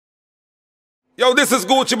Yo, this is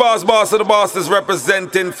Gucci Boss, boss of the boss is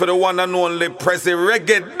representing for the one and only Prezi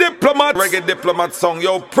Reggae Diplomat song.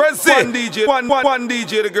 Yo, Prezi, one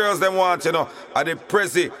DJ the girls them want, you know. Are the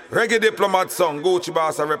Prezi Reggae Diplomat song. Gucci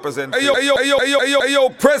Boss I represent. Hey yo,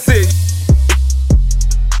 Prezi.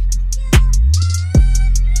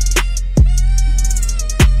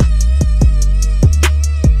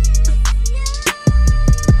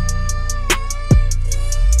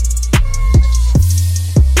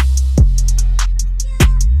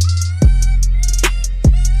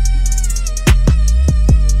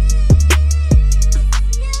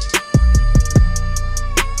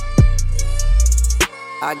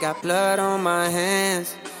 I got blood on my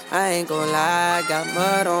hands, I ain't gon' lie, I got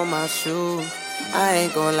mud on my shoes. I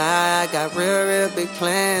ain't gon' lie, I got real big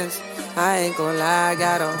plans. I ain't gon' lie, I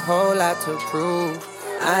got a whole lot to prove.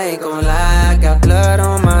 I ain't gon' lie, I got blood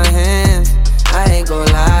on my hands. I ain't gon'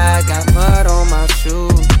 lie, I got mud on my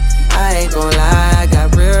shoes. I ain't gon' lie, I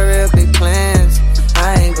got real big plans.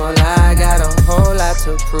 I ain't gon' lie, I got a whole lot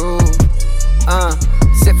to prove.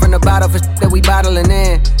 Sip from the bottle for shit that we bottling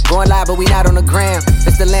in. Going live, but we not on the gram.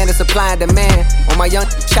 It's the land of supply and demand. On my young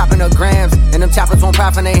chopping up grams, and them choppers won't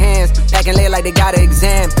pop in their hands. Packing late like they got an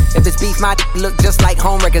exam. If it's beef, my look just like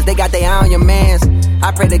home records. They got their eye on your mans.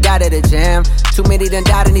 I pray to God at the jam. Too many done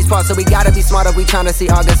died in these parts, so we gotta be smarter. We tryna see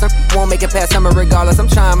August. Some won't make it past summer regardless. I'm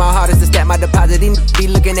trying my hardest to stack my deposit. These be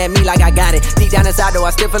looking at me like I got it. Deep down inside though,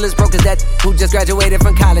 I still feel as broke as that who just graduated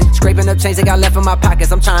from college. Scraping up change they got left in my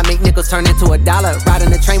pockets. I'm trying to make nickels turn into $1. Riding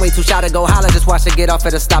the train way too shy to go holler. Just watch it get off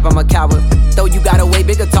at a stop, I'm a coward. Though you got a way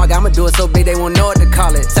bigger target, I'ma do it so big they won't know what to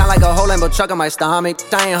call it. Sound like a whole Lambo truck on my stomach.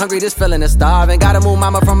 I ain't hungry, this feeling is starving. Gotta move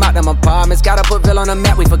mama from out them apartments. Gotta put Bill on the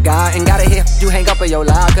map, we forgot. And gotta hear you hang up in your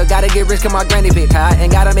locker. Gotta get rich cause my granny big hot.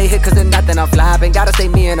 And gotta make hit cause there's nothing I'm flopping. Gotta stay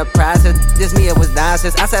me in the process. This me, it was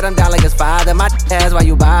nonsense. I said I'm down like his father. My ass, why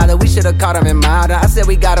you bother? We should've caught him in Mada. I said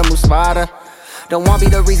we gotta move smarter. Don't want be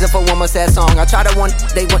the reason for one more sad song. I tried to one,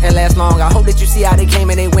 they wouldn't last long. I hope that you see how they came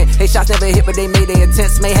and they went. They shots never hit, but they made their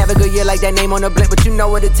intents. May have a good year like that name on the blimp, but you know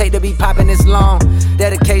what it take to be popping this long.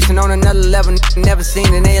 Dedication on another level, never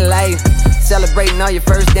seen in their life. Celebrating all your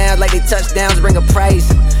first downs like they touchdowns bring a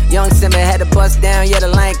price. Young Simba had to bust down, yeah, the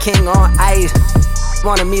Lion King on ice.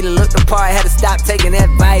 Wanted me to look the part, had to stop taking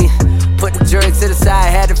advice. Put the jury to the side,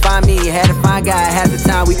 had to find me, had to find God. Half the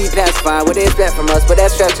time we be pacified, what they expect from us, but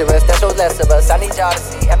that's stretch of us, that shows less of us. I need y'all to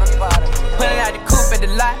see everybody. Pulling out the coupe at the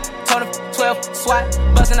lot, told him 12 SWAT,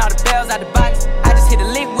 busting all the bells out the box. I just hit a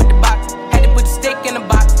lick with the box, had to put the stick in the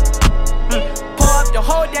box. Pour up the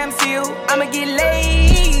whole damn seal, I'ma get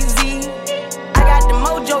lazy. I got the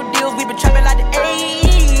mojo deals, we been trapping like the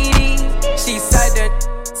 80s. She said that,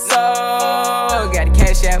 so got the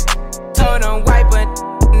cash out, told him wipe it.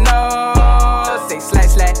 No, say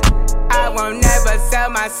slash. I won't never sell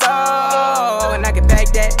my soul, and I can back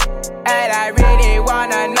that. And I really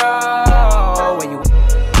wanna know where you.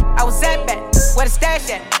 I was at back, where the stash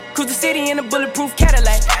at? Cruise the city in a bulletproof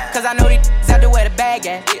Cadillac. Cause I know these out there where the bag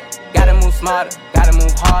at. Gotta move smarter, gotta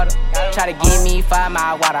move harder. Try to give me 5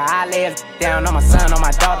 mile water. I lay it down on my son, on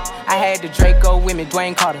my daughter. I had the Draco with me,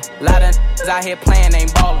 Dwayne Carter. A lot of out here playing,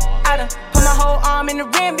 ain't ballin'. I done put my whole arm in the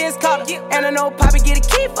rim, Ben's Carter. And I know Poppy get a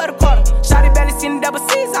key for the quarter. Shotty barely seen the double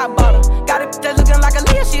C's, I bought her. Got it that looking like a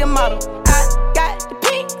Leah, she a model. I got the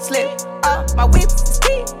pink slip, my whip is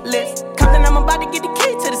keyless. Compton, I'm about to get the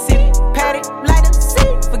key to the city. Patty, light up the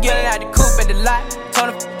city. Forgetting out the coupe at the lot. Told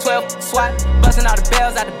him 12 SWAT, busting all the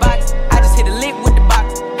bells out the box. I just hit a lick with the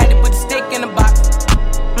box, had to put the stick in the box.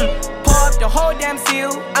 Pour up the whole damn seal,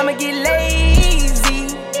 I'ma get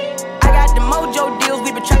lazy. I got the mojo deals,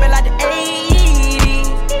 we been trapping like the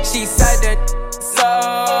 80s. She said that, so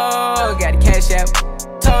got the cash out,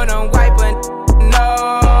 told him wipe it.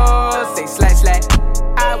 No, say slash.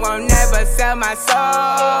 I won't never sell my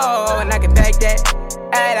soul, and I can back that.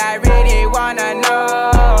 And I really wanna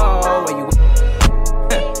know where you.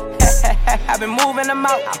 I've been moving them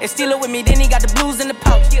out, and steal it with me, then he got the blues in the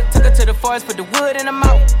pouch. Took her to the forest, put the wood in the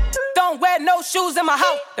mouth. Don't wear no shoes in my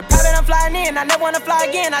house. The private I'm flying in, I never wanna fly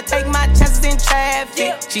again. I take my chances in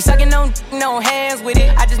traffic. She sucking on no hands with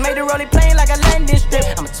it. I just made the rolling plane like a landing strip.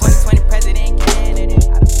 I'm a 2020 president candidate.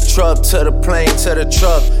 Truck to the plane, to the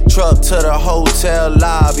truck to the hotel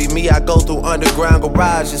lobby. Me, I go through underground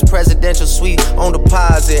garages, presidential suite on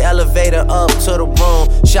deposit, elevator up to the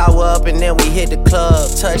room, shower up and then we hit the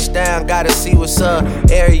club. Touchdown, gotta see what's up.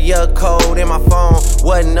 Area code in my phone.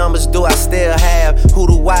 What numbers do I still have? Who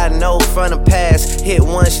do I know from the past? Hit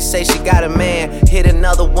one, she say she got a man. Hit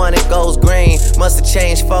another one, it goes green. Must've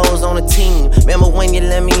changed foes on the team. Remember when you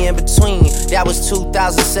let me in between? That was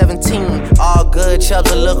 2017. All good,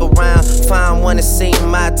 Chubbs a look around. Find one to see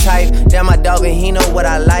my type. Damn, my dog and he know what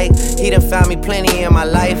I like. He done found me plenty in my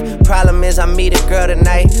life. Problem is I meet a girl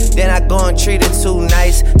tonight, then I go and treat her too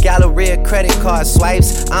nice. Galleria credit card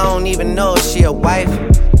swipes. I don't even know if she a wife,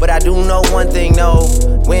 but I do know one thing, no.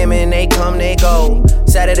 Women, they come, they go.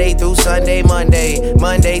 Saturday through Sunday,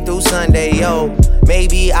 Monday through Sunday, yo.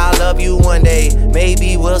 Maybe I'll love you one day,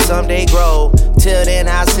 maybe we'll someday grow. Till then,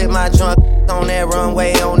 I'll sit my drunk on that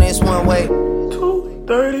runway, on this one way.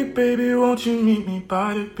 2:30, baby, won't you meet me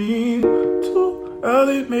by the beam? Too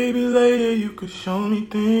early, maybe later, you could show me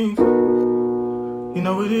things. You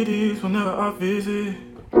know what it is whenever I visit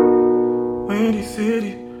Windy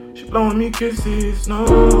City, she blowing me kisses, no.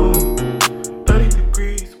 30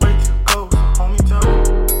 degrees, way too cold, so hold me tight.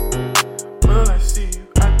 Will I see you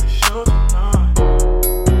at the show tonight?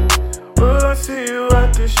 Will I see you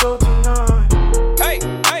at the show tonight? Hey,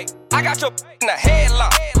 I got your in the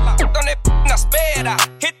headlock. On that I sped out.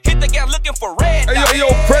 Hit the gas looking for red. Hey, yo,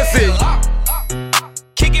 Prezi.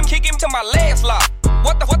 Kick him to my legs lock.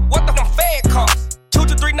 What the them fed costs? 2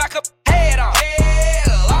 to 3 knock up head off.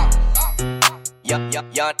 Yup,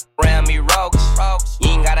 young around me rogues. You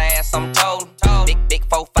ain't gotta ask, I'm told. Big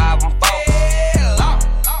 4-5, I'm folks.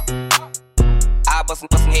 I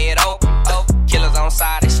bustin' head open. Killers on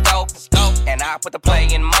side, they stove. And I put the play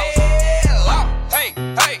in motion.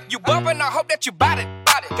 Hey, you bumpin', I hope that you bout it.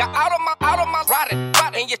 Got out of my ride it.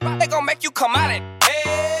 And you they gon' make you come out it.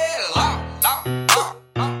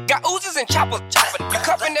 Got Uzis and choppers. You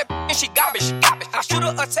cuffin' that and she garbage. I shoot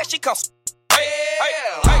her a text, she comes.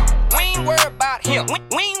 We ain't worried about him.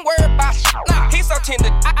 We ain't worried about shit. Nah, he's so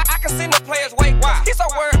tender. I can send the players way. Why? He's so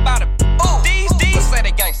worried about it. Ooh, these say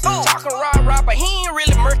they gangsta. Talking rah, but he ain't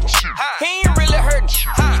really murking shit. He ain't really hurting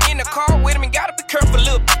shit. You in the car with him and gotta be careful,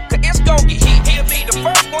 little bit, cause it's gon' get hit. He'll be the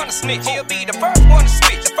first one to snitch. He'll be the first one to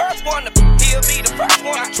switch. He'll be the first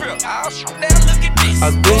one to trip. I'll shoot down, look at this.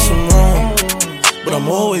 I did some wrong, but I'm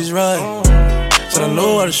always right. Said I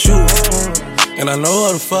know how to shoot, and I know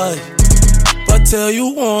how to fight. If I tell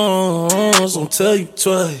you once, I'll tell you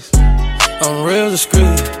twice. I'm real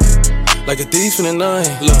discreet, like a thief in the night.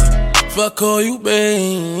 Look, if I call you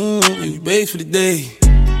babe, you babe for the day,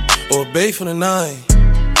 or babe for the night.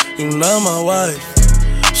 You not my wife.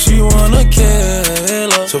 She wanna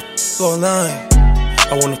kill her, so f*** all night.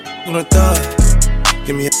 I wanna f*** on the thigh,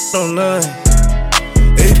 give me a on 9.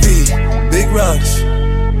 AP, big rocks,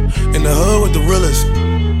 in the hood with the realest.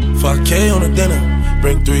 5K on the dinner,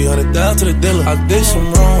 bring 300 down to the dealer. I did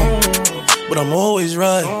some wrong, but I'm always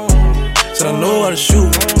right. Said I know how to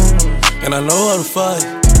shoot, and I know how to fight.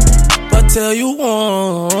 If I tell you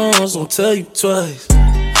once, I'll tell you twice.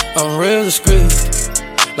 I'm real discreet,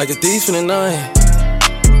 like a thief in the night.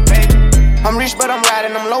 I'm rich but I'm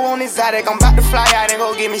riding, I'm low on exotic. I'm about to fly out and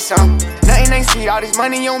go get me some. Nothing ain't sweet, all this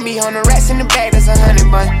money on me. 100 rats in the bag, that's 100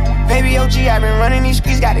 bun. Baby OG, I been running these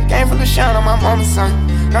streets. Got a game full of shine on my mama's son.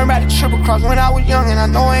 Learned about the triple cross when I was young, and I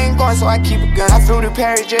know I ain't going, so I keep a gun. I flew to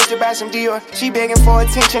Paris just to buy some Dior. She begging for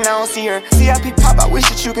attention, I don't see her. CIP pop, I wish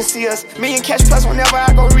that you can see us. Million cash plus whenever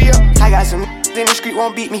I go real. I got some in the street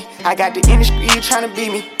won't beat me. I got the industry tryna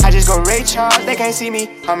beat me. I just go Ray Charles, they can't see me.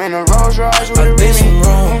 I'm in a Rolls Royce with a Remy.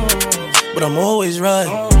 But I'm always right.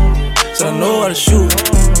 Said I know how to shoot,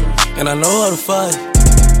 and I know how to fight.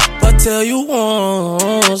 If I tell you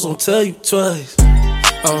once, I'll tell you twice.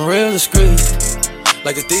 I'm real discreet,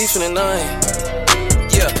 like a thief in the night.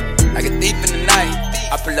 Yeah, like a thief in the night.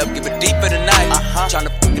 I pull up, give it deep for the night.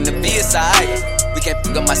 Tryna fuck in the VSI. We can't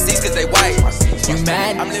pick up my seats cause they white. You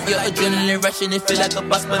mad? Your adrenaline rushing, it feel like a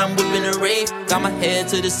bus, but I'm whipping a rave. Got my head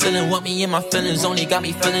to the ceiling, want me in my feelings, only got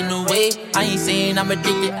me feeling away. I ain't saying I'm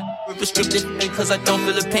addicted, restricted, cause I don't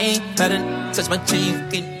feel the pain. Let it touch my chain,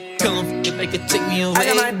 fucking kill 'em if they could take me away. I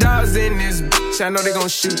got my dogs in this bitch, I know they gon'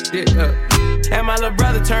 shoot it up. And my little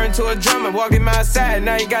brother turned to a drummer, walking my side,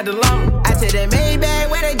 now he got the lumber. I take that Maybach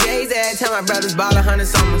where the J's at, tell my brothers ball 100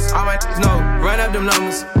 summers. All my know, run up them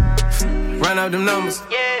numbers. Run up them numbers.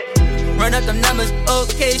 Yeah. Run up them numbers.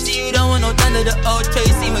 Okay, see you don't want no thunder. The old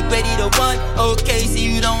Tracy McGrady the one. Okay,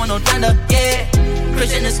 see you don't want no thunder. Yeah.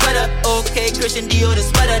 Christian the sweater. Okay, Christian Dior the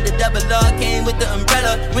sweater. The double R came with the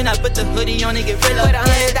umbrella. When I put the hoodie on, it get realer. Put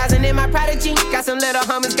 100,000 in my Prodigy. Got some little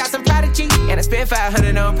homies, got some Prodigy. And I spent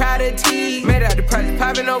 500 on Prodigy. Made out the project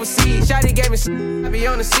popping overseas. Shawty gave me some, I be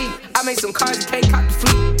on the seat. I make some cars, you can't cop the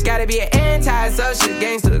fleet. Gotta be an anti-social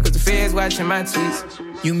gangster, cause the feds watching my tweets.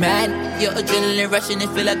 You mad? Your adrenaline rushing, it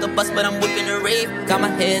feel like a bus, but I'm whipping a rave. Got my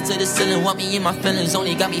head to the ceiling, want me in my feelings,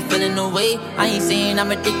 only got me feeling away. I ain't saying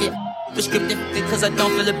I'm addicted, prescriptive, cause I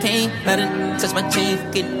don't feel the pain. Let it touch my chain,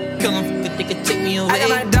 kill 'em, they could take me away. I got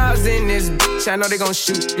my dogs in this bitch, I know they gon'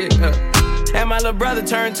 shoot it up. And my little brother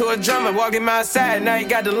turned to a drummer, walking outside, now he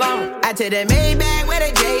got the llama. I take that Maybach where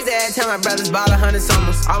the J's at, tell my brothers ball 100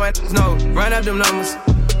 summers. All my know, run up them numbers,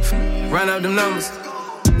 run up them numbers.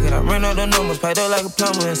 Yeah, I ran out the numbers, paid up like a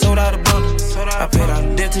plumber, and sold out a bundle. I paid all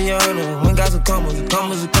the debt to your owner, when got some commas, the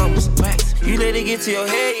commas, the commas. You let it get to your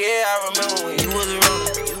head, yeah, I remember when you was around.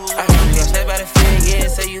 I heard you got slapped by the Fed, yeah,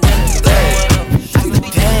 say you went.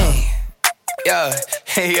 Dang. Yo,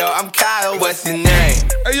 hey yo, I'm Kyle, what's your name?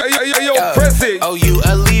 Yo, Prezi. Oh, you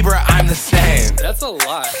a Libra, I'm the same. That's a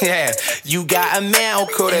lot. Yeah, you got a man,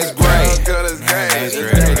 cool, that's great. That's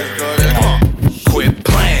great. Come on, quit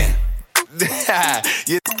playing.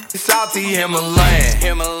 You salty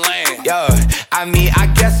Himalayan. Yo, I mean, I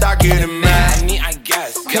guess I get it mad.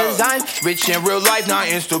 Cause I'm rich in real life, not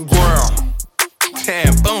Instagram.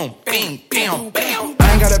 Damn, boom, bing, bam, bam.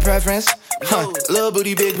 I ain't got a preference. Little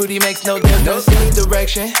booty, big booty makes no difference. Any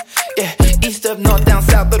direction. Yeah, east up, north, down,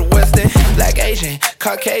 south, or the western. Black, Asian,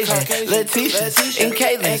 Caucasian, Letitia, and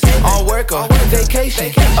Caitlin. On work or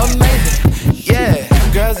vacation. Amazing. Yeah,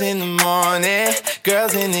 girls in the morning,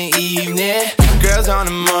 girls in the evening, girls on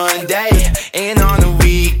a Monday, and on the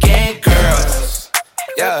weekend, girls.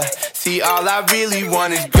 Yeah, see, all I really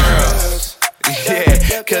want is girls.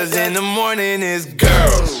 Yeah, cause in the morning is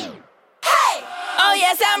girls. Hey! Oh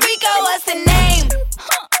yes, I'm Rico, what's the name?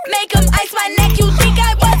 Make him ice my neck, you think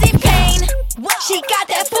I was in pain. She got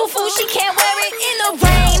that foo-foo, she can't wear it in the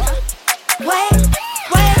rain. What?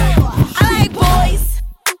 I like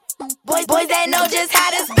boys that know just how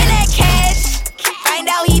to spend that cash. Find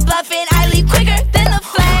out he bluffing, I leave quicker than the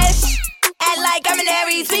Flash. Act like I'm an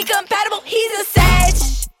Aries, we compatible, he's a Sag.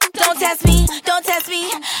 Don't test me,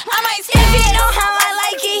 I might skip it on how I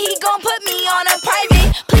like it. He gon' put me on a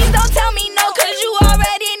private. Please don't tell me no, cause you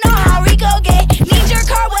already know how Rico get. Need your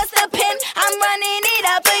car, what's the pin? I'm running it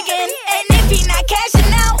up again. And if he not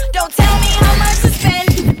cashing out, don't tell me how much to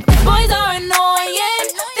spend. Boys are annoying,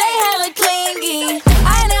 they hella clingy.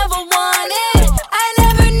 I never wanted, I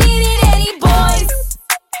never needed any boys.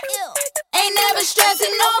 Ain't never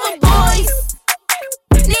stressing over boys.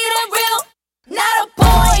 Need a real, not a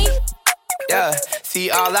boy. Yeah, see,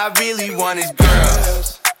 all I really want is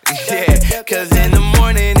girls. Yeah, cause in the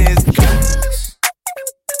morning is girls.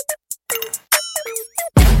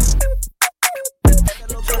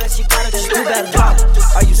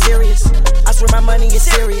 Are you serious? I swear my money is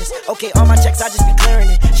serious. Okay, all my checks, I just be clearing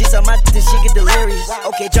it. She said my then she get delirious.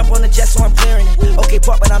 Okay, jump on the jet, so I'm clearing it. Okay,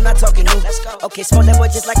 pop, but I'm not talking new. Okay, smoke that boy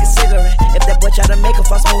just like a cigarette. If that boy try to make a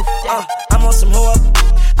fuss move, I'm on some hoe up.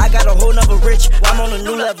 I got a whole nother rich, I'm on a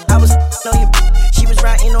new level. I was on you, she was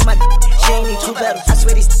riding on my she ain't need two pedals. I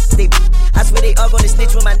swear they all gonna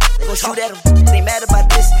snitch with my gon' shoot at them. They mad about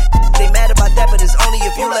this, they mad about that, but it's only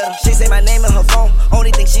if you let them. She say my name in her phone,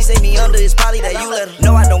 only thing she say me under is probably that you let her.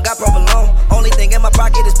 No, I don't got provolone, only thing in my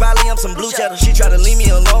pocket is probably some blue cheddar. She try to leave me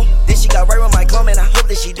alone, then she got right with my comb and I hope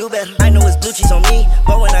that she do better. I know it's blue cheese on me,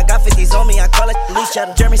 but when I got 50s on me, I call it loose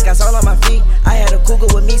cheddar. Jeremy Scott's all on my feet, I had a cougar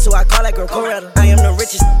with me, so I call that girl Coretta. I am the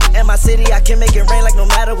richest in my city, I can make it rain like no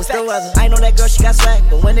matter what's the weather. I know that girl, she got swag,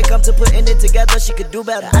 but when it comes to putting it together, she could do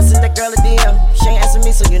better. I sent that girl a DM, she ain't answer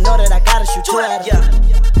me, so you know that I gotta shoot two at her. Yeah.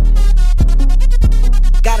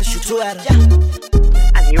 Gotta shoot two at her.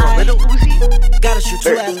 Yeah. And you're a little Uzi? Gotta shoot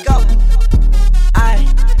two at her. Go.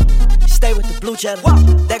 Stay with the blue cheddar.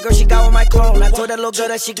 That girl, she got with my clone. I told that little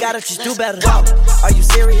girl that she got it, just do better. Are you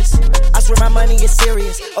serious? I swear my money is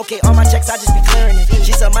serious. Okay, all my checks, I just be clearing it.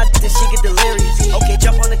 She said my then she get delirious. Okay,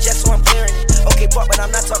 jump on the jet, so I'm clearing it. Okay, pop, but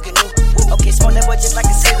I'm not talking new. Okay, smoke that boy just like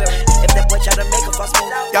a cigarette. If that boy try to make a fuss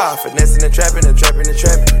move, y'all finessing and trapping and trapping and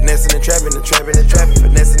trapping, finessing and trapping and trapping and trapping,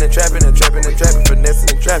 finessing and trapping and trapping and trapping,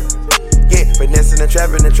 finessing and trapping. Yeah, finessing and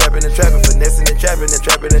trapping and trapping and trapping, finessing and trapping and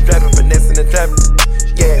trapping and trapping, finessing and trapping.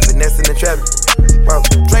 Yeah, finessing and trapping. Whoa,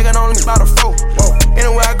 drinking on about a 4. Whoa,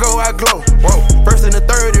 anywhere I go, I glow. Whoa, first and the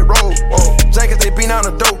third it roll. Whoa, jackets they beat on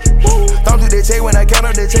the dope. Whoa, don't do that check when I count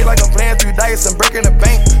up that check like I'm playing 3 dice. I'm breaking the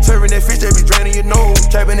bank, serving that fish they be draining your nose.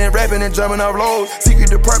 Trapping and rapping and jumping off lows. Secret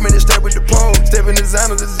department is step with the pole. Stepping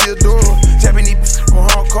designer, this is your door. Japanese from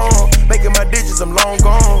Hong Kong, making my digits, I'm long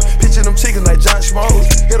gone. Pitching them chickens like John Schmoes.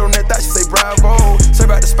 Hit on that thought, she say bravo.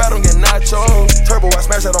 Serve out the spot, don't get nachos. Turbo, I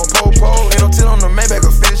smash that on pole. Ain't no 10 on the Maybach,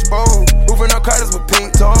 a fish bowl. Moving up Carters with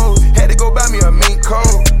pink toes. Had to go buy me a mink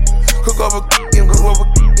coat. Cook over,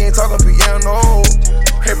 ain't talking piano.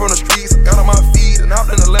 Came from the streets, got on my feet and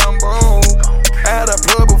hopped in the Lambo. I had a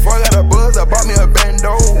plug before I got a buzz, I bought me a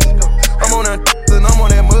bando. I'm on that and I'm on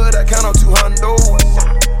that mud, I count on 200.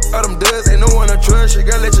 All them duds, ain't no one to trust, you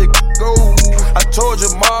gotta let you go. I told you,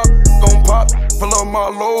 Ma, gon' pop, pull up my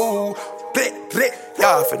low. Yeah,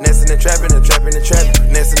 finessing and trapping and trapping and trapping,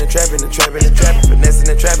 finessing and trapping and trapping and trapping, finessing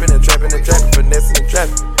and trapping and trapping and trapping, finessing and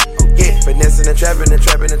trapping. Yeah, finessing and trapping and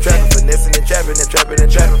trapping and trapping, finessing and trapping and trapping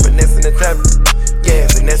and trapping, finessing and trapping. Yeah,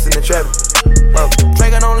 finessing and trapping.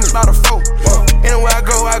 Drinking on this about a 4. Anywhere I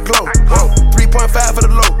go, I glow. 3.5 for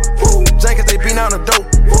the low. Jackets, they beat on the dope.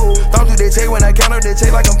 Don't do they take when I count up, they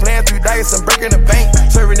take like I'm playing 3 dice. I'm breaking the bank.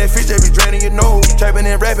 Serving that fish, they be draining your nose. Trapping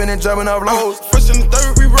and rapping and jumping off lows. First and the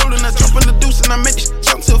third, we rollin'. I jump in the deuce and I make this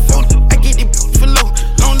jump to a fold. I get these for low.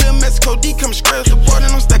 Long little Mexico D come square the board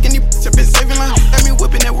and I'm stacking these. I've been saving like got me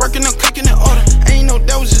whipping that working, I'm cooking that order. Ain't no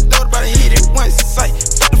that was just thought about it, hit it once. Sight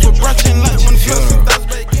for brunch and lunch when the first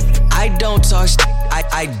I don't talk shit,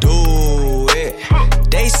 I do it.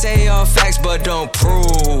 They say all facts but don't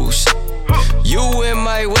prove shit. You in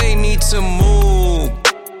my way, need to move.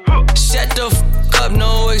 Shut the f up,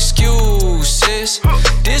 no excuses.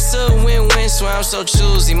 This a win-win, so I'm so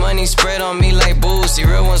choosy. Money spread on me like boozy.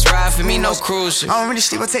 Real ones ride for me, no cruising. I don't really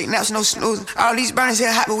sleep, I take naps, no snoozing. All these burners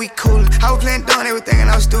here hot, but we coolin'. I was playing doing everything and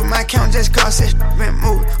I was stupid. My account just cost it, been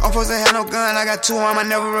moving. I'm supposed to have no gun, I got 2 on. I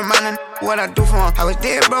never reminding what I do for them. I was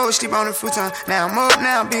dead, bro, sleep on the futon. Now I'm up,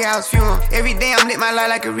 now big house fuel. Every day I'm lit my life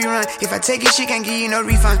like a rerun. If I take it, she can't give you no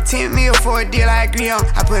refund. 10 mil for a deal I agree on.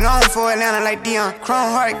 I put on for Atlanta like Dion.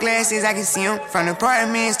 Chrome heart glasses, I can see them. From the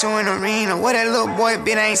apartments to an arena. What that little boy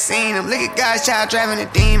bit, I ain't seen him. Look at God's child driving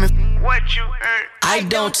a demon. What you heard? I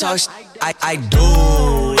don't talk shit, I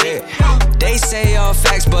do it. They say all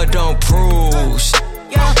facts but don't prove shit.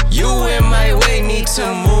 You in my way, need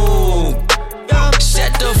to move.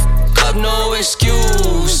 Shut the f up, no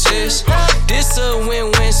excuses. This a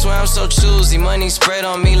win-win, so I'm so choosy. Money spread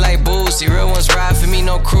on me like boozy. Real ones ride for me,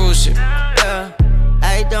 no cruising. Yeah,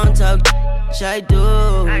 I don't talk shit, I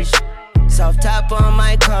do. Soft top on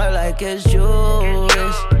my car like it's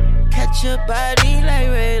Jewish. Catch your body like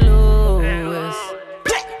Ray Lewis.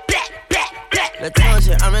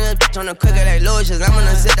 Latosia, I'm in a bitch on the quicker like lotions. I'm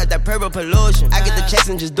gonna sit at that purple pollution. I get the checks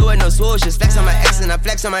and just do it, no swooshes. Flex on my ex and I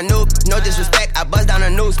flex on my noob. No disrespect, I buzz down a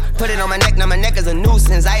noose. Put it on my neck, now my neck is a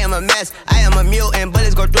nuisance. I am a mess, I am a mutant.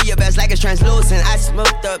 Bullets go through your vest like it's translucent. I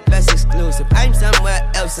smoked up best exclusive. I'm somewhere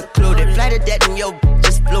else secluded. Fly to death and yo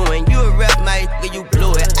just fluent. You a rep, my nigga, you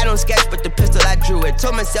blew it. I don't sketch, but the pistol I drew it.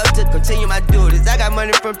 Told myself to continue my duties. I got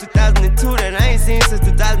money from 2002 that I ain't seen since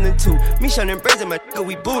 2002. Me shun and brazen, my nigga,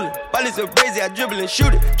 we bullin'. Ball is so crazy, I dribble and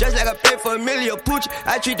shoot it. Just like I paid for Emilio Pucci.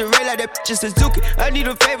 I treat the rail like that bitch is Suzuki. I need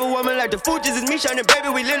a favorite woman like the Fugees. It's me shining, baby,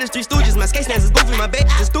 we live the street stooges. My skate stance is goofy, my baby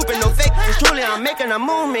is stupid, no fake. It's truly I'm making a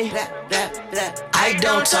move me. I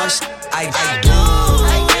don't talk shit, I do.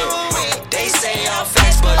 They say all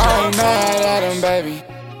facts but I don't ain't mad at him, baby.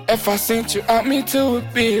 If I sent you out, me too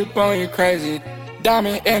would be up on you crazy.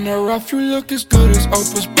 Diamond in the rough, you look as good as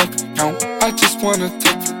Oprah's bank account. I just wanna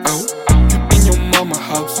take you out. In your mama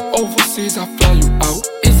house, overseas I fly you out.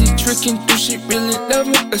 Is he tricking? Do she really love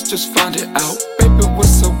me? Let's just find it out. Baby,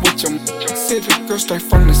 what's up with your city girl straight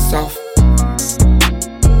from the south?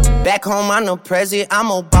 Back home, I'm no president, I'm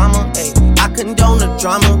Obama. Ay. I condone the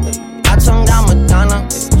drama. Ay. I tongue down Madonna.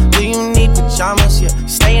 Ay. Do you need pajamas? Yeah.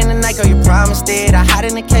 Stay in the night, girl, you promised it. I hide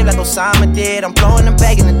in the cave like Osama did. I'm blowing the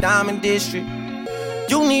bag in the diamond district.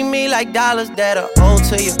 You need me like dollars that are owed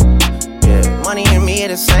to you. Yeah, money and me are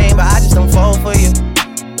the same, but I just don't fall for you.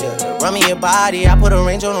 Yeah, run me your body, I put a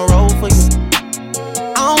range on the road for you.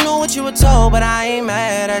 I don't know what you were told, but I ain't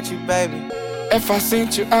mad at you, baby. If I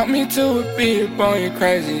sent you out, me too would be up on you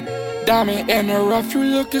crazy. Diamond in the rough, you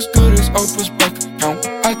look as good as Oprah's bank account.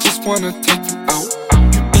 I just wanna take you out.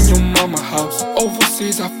 In your mama house,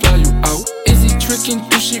 overseas I fly you out. Is he tricking?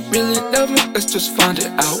 Do she really love me? Let's just find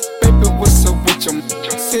it out. Baby, what's up with your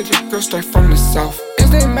city girl straight from the south? Is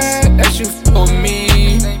they mad that you for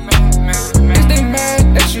me? Is they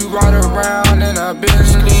mad that you ride around in a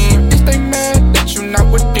Bentley? Is they mad that you not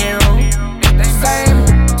with them?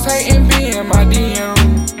 Satan be in my DM.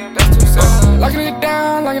 Locking it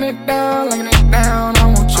down, locking it down, locking it down. I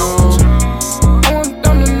want you. I want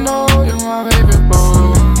them to know you're my baby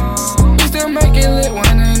boo. We still make it lit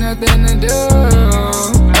when ain't nothing to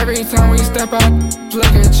do. Every time we step out, look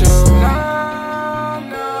at you.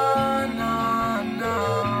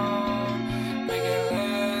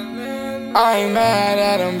 I ain't mad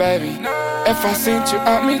at him, baby. If I sent you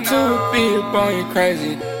out, me too would be up on you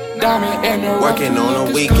crazy. Diamond in the working on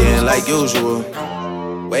a weekend like usual.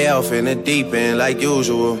 Way off in the deep end like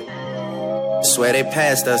usual. Swear they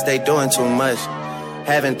passed us, they doing too much.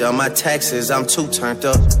 Haven't done my taxes, I'm too turned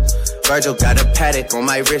up. Virgil got a paddock on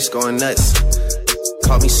my wrist going nuts.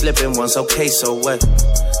 Caught me slipping once, okay, so what?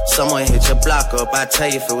 Someone hit your block up, I tell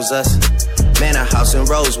you if it was us. Man, a house in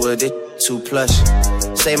Rosewood, it too plush.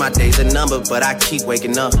 Say my day's a number, but I keep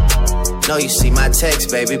waking up. Know you see my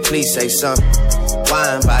text, baby, please say something.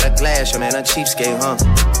 Wine by the glass, your man a cheapskate, huh?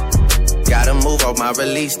 Gotta move off my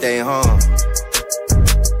release day, huh?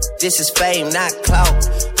 This is fame, not clout.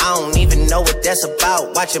 I don't even know what that's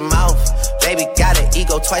about. Watch your mouth. Baby got an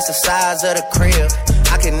ego twice the size of the crib.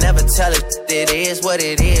 I can never tell it is what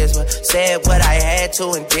it is. But said what I had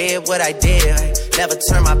to and did what I did. Never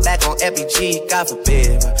turn my back on FBG, God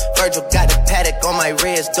forbid. Virgil got the paddock on my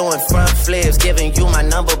wrist, doing front flips. Giving you my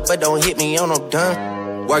number, but don't hit me on no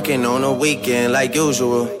dime. Working on the weekend like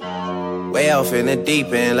usual. Way off in the deep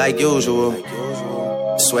end like usual.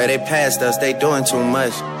 Swear they passed us, they doing too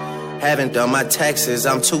much. Haven't done my taxes,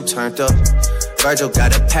 I'm too turned up. Virgil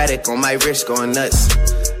got a paddock on my wrist going nuts.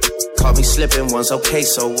 Caught me slipping once, okay,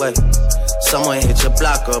 so what? Someone hit your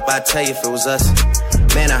block up, I tell you if it was us.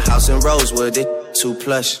 Man, a house in Rosewood, it too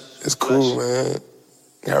plush. It's cool, man.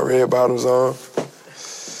 Got red bottoms on.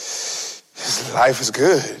 Life is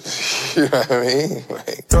good. You know what I mean?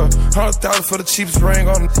 Like, $100,000 for the cheapest ring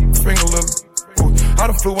on the finger, look. Ooh, I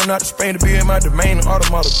done flew one out to Spain to be in my domain and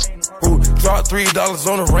automotive. Ooh, dropped $3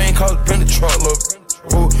 on the ring, cause it been the truck, look.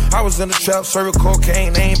 Ooh, I was in the trap, serving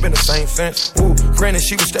cocaine, they ain't been the same since. Ooh, granted,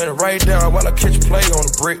 she was standing right there while I catch play on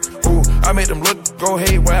the brick. Ooh, I made them look, go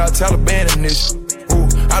haywire, Taliban in this. Ooh,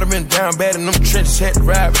 I done been down bad in them trenches, had to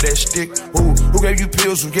ride with that stick. Ooh, who gave you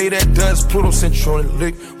pills, who gave that dust, Pluto sent you on the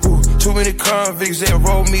lick. Ooh, too many convicts that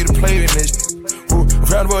rolled me to play in this. Ooh,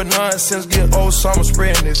 round about nonsense, get old, so I'm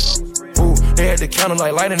spreading this. Ooh, they had the counter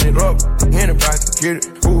like lighting it up. Anybody can get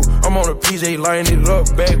it. Ooh, I'm on a PJ lighting it up.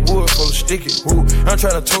 Backwood full of sticky. Ooh, I'm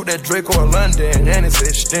trying to tote that Draco in London and it's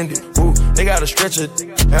extended. Ooh, they got a stretcher.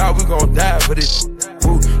 How we gon' die for this?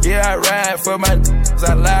 Ooh, yeah, I ride for my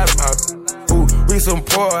I lied about it. Ooh, we some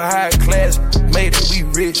poor, high class, made it, we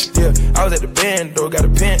rich, yeah. I was at the band, though, got a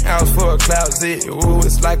penthouse for a closet. Ooh,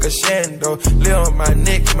 it's like a shando, live on my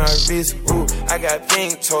neck, my wrist. Ooh, I got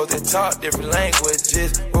pink toes that talk different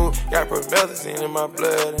languages. Ooh, got promethazine in my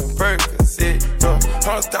blood and Percocet.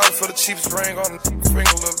 $100,000 for the cheapest ring on the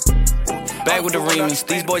finger, look. Back with the remix.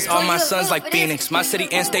 These boys all my sons like Phoenix. My city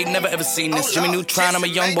and state never ever seen this. Jimmy Neutron, I'm a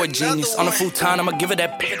young boy genius. On a futon, I'ma give it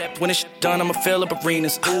that. When it's done, I'ma fill up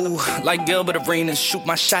arenas. Ooh, like Gilbert Arenas. Shoot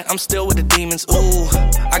my shot, I'm still with the demons. Ooh,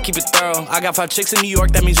 I keep it thorough. I got 5 chicks in New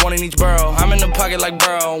York, that means one in each borough. I'm in the pocket like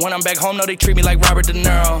Burrow. When I'm back home, no, they treat me like Robert De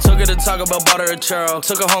Niro. Took her to talk about, bought her a churro.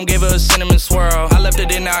 Took her home, gave her a cinnamon swirl. I left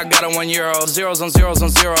it in, now I got her €1. Zeros on zeros on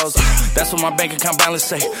zeros. That's what my bank account balance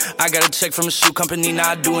say. I got a check from a shoe company, now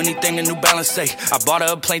I do anything the New Balance say. I bought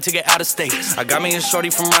her a plane to get out of state. I got me a shorty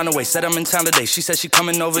from Roundaway, said I'm in town today. She said she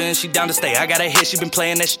coming over and she down to stay. I got a hit, she been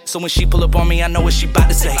playing that shit. So when she pull up on me, I know what she bout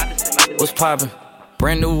to say. What's poppin'?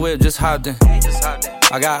 Brand new whip, just hopped in.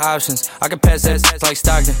 I got options, I can pass that like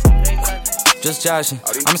Stockton. Just joshing,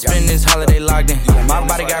 I'm spending this holiday locked in. My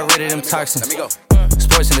body got rid of them toxins.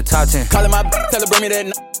 Sports in the top 10. Callin' my tell her bring me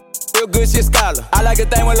that real good shit scholar. I like a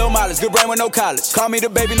thing with low mileage, good brain with no college. Call me the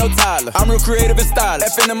baby, no Tyler. I'm real creative and stylish.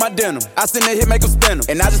 F in my denim. I send that hit, make them spin them.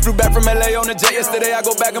 And I just flew back from LA on the jet yesterday. I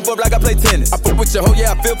go back and forth like I play tennis. I fuck with your hoe,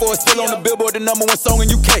 yeah, I feel for it. Still on the Billboard, the #1 song in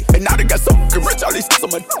UK. And now they got so fucking rich, all these on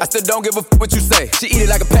my. I still don't give a fuck what you say. She eat it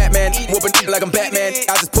like a Pac-Man, whooping like I'm Batman.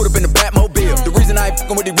 I just put up in the Batmobile. The reason I ain't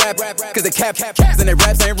fucking with these rap, cause they caps and they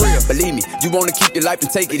raps ain't real. Believe me, you wanna keep your life and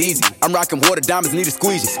take it easy. I'm rocking water diamonds, need a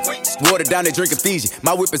squeegee. Water down, they drinking Fiji.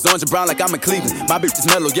 My whip is orange and brown like I'm in Cleveland. My bitch is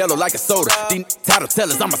mellow yellow like a soda. These title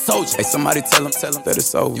tellers, I'm a soldier. Hey, somebody tell them that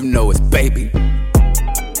it's over. You know it's baby.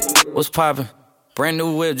 What's poppin'? Brand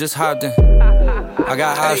new whip, just hopped in. I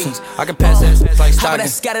got options, I can pass that like Stockton. That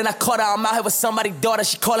scattered, I caught her, I'm out here with somebody's daughter.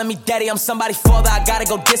 She calling me daddy, I'm somebody's father. I gotta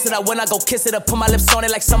go diss it, when I go kiss it, I put my lips on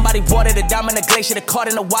it like somebody watered it. Diamond in the glacier, the card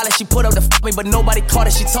in the wallet. She put up to me, but nobody caught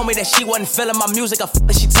it. She told me that she wasn't feeling my music. I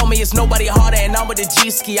it. She told me it's nobody harder, and I'm with the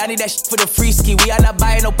G-ski. I need that shit for the free ski. We are not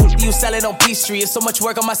buying no pussy, you sell it on P-Street. It's so much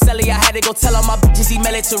work on my celly, I had to go tell all my bitches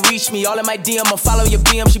email it to reach me. All in my DM, I'll follow your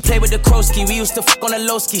BM. She played with the Krosky. We used to fuck on the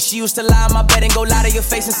low ski. She used to lie on my bed and go lie to your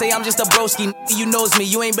face and say I'm just a broski. You knows me,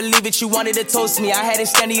 you ain't believe it, you wanted to toast me. I had it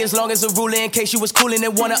standing as long as a ruler in case you was coolin'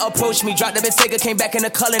 and wanna approach me. Dropped the Bentayga, came back in the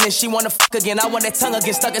cullin' and she wanna fuck again. I want that tongue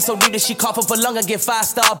again, stuck it so deep that she cough up a lung again.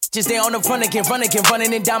 5-star bitches, they on the run again,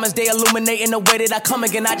 running in diamonds, they illuminating the way that I come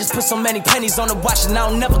again. I just put so many pennies on the watch and I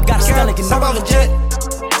don't never got a stun again. Hop on the jet.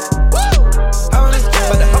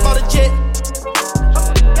 About to hop on the jet.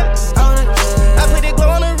 I put that glow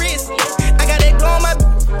on the wrist. I got that glow on my.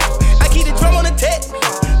 I keep the drum on the tech.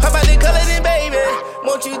 Pop out the color then, baby.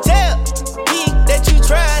 Won't you tell me that you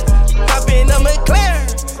tried? Hop in a McLaren.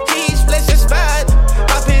 He's flesh is fine.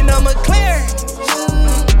 Hop in a McLaren.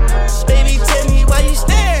 Baby, tell me why you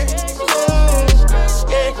staring.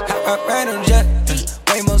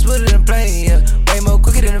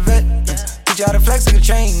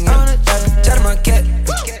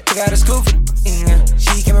 got a scoop for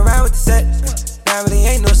she came around with the set. Now really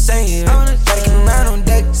ain't no saying. Gotta keep around on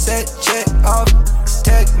deck, set, check off.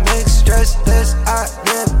 Tech mix, stressless, I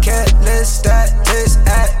live careless, status,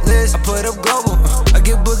 atlas. I put up global. I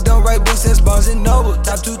get booked, don't write books since Barnes and Noble.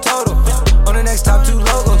 Top 2 total. On the next top 2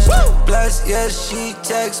 logos. Bless, yes, she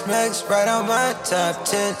text Max right on my top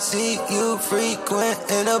 10. See you frequent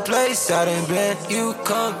in a place out in Bend. You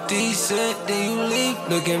come decent, then you leave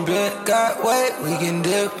looking bent. Got weight, we can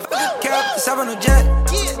dip. Cap, stop on the jet.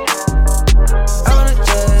 I'm on the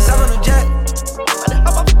jet. Stop on the jet.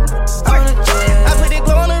 I put that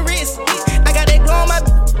glow on the wrist. I got that glow on my.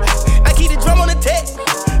 I keep the drum on the tech.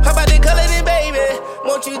 How about the color then, baby?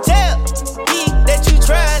 Won't you tell me that you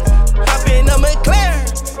tried? Hop in a McLaren.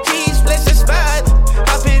 Cheese flesh inspired.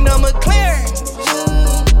 Hop in a McLaren.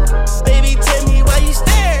 Baby, tell me why you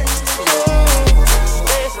stare.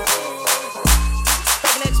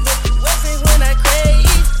 When I crave.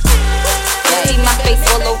 See my face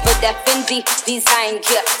all over that Fendi design,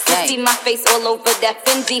 yeah. See my face all over that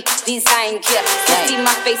Fendi design, yeah. See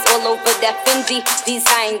my face all over that Fendi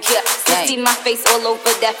design, yeah. See my face all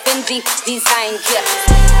over that Fendi design, yeah.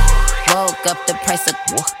 Woke up, the price of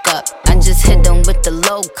woke up. I just hit them with the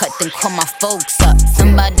low cut, then call my folks up.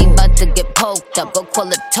 Somebody about to get poked up, go call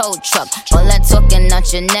a tow truck. All that talking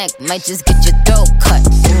out your neck might just get your throat cut.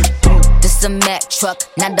 This a Mack truck,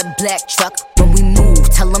 not a black truck. When we move,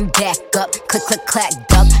 tell them back up. Click, click, clack,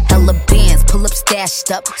 duck. Hella bands, pull up,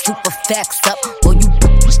 stashed up. Super facts up. Or you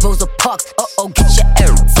Rosa Parks, uh-oh, get your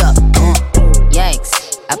errands up.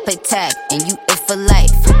 Yikes, I play tag and you it for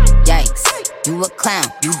life. Yikes, you a clown,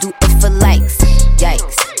 you do it for likes.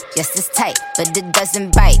 Yikes, yes it's tight, but it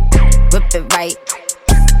doesn't bite. Rip it right,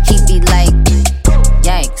 he be like,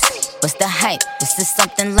 yikes, what's the hype? This is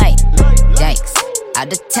something light. Yikes,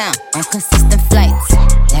 out of town on consistent flights.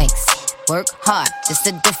 Yikes, work hard, just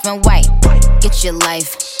a different way. Get your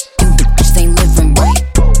life, you just ain't living right.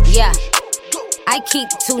 Yeah, I keep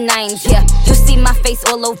 2 9s, yeah. You see my face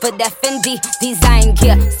all over that Fendi design,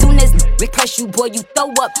 yeah. Soon as we press you, boy, you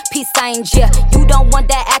throw up peace signs, yeah. You don't want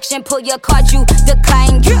that action, pull your card, you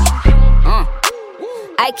decline, yeah.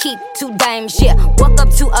 I keep 2 dimes, yeah. Walk up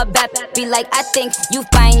to a bat, be like, I think you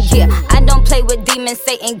fine, yeah. I don't play with demons,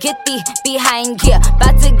 Satan, get thee behind, yeah.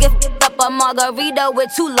 About to gift up a margarita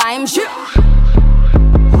with 2 limes, yeah.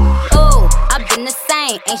 Ooh, I've been the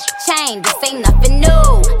same, ain't shit changed, this ain't nothing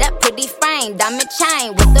new. That pretty frame, diamond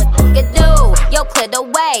chain, what the fuck it do? Yo, clear the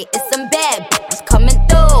way, it's some bad bitches coming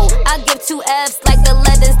through. I give 2 F's like the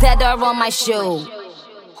letters that are on my shoe.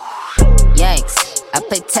 Yikes, I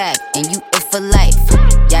play tag and you it for life.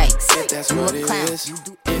 Yikes, if that's what it is,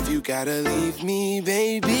 if you gotta leave me,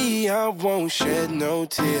 baby, I won't shed no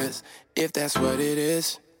tears. If that's what it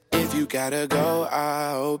is, if you gotta go,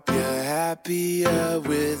 I hope you're happier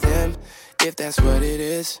with him. If that's what it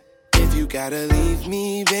is, if you gotta leave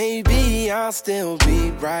me, baby, I'll still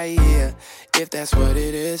be right here. If that's what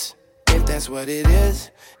it is, if that's what it is,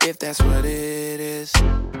 if that's what it is.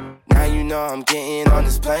 Now you know I'm getting on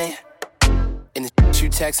this plane, and the shit you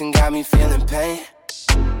texting got me feeling pain.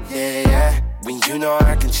 Yeah, yeah, when you know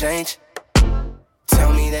I can change.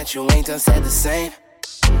 Tell me that you ain't done said the same.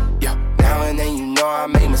 Yo, now and then you know I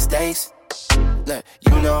make mistakes. Look,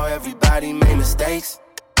 you know everybody made mistakes.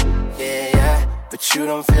 Yeah, yeah, but you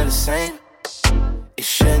don't feel the same. It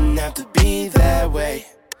shouldn't have to be that way.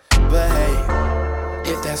 But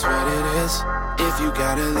hey, if that's what it is, if you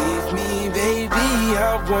gotta leave me, baby,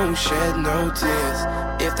 I won't shed no tears.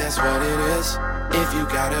 If that's what it is, if you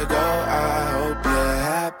gotta go, I hope you're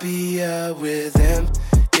happier with him.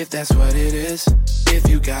 If that's what it is, if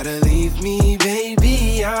you gotta leave me,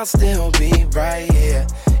 baby, I'll still be right here.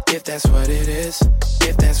 If that's what it is,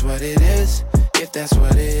 if that's what it is, if that's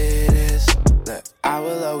what it is. Look, I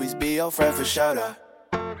will always be your friend for sure though.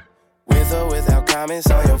 With or without comments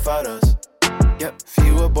on your photos. Yep, if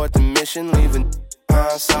you abort the mission, leaving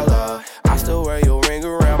solo. I still wear your ring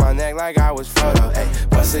around my neck like I was Frodo. Hey,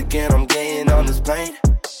 once again, I'm getting on this plane,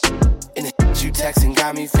 and the shit you texting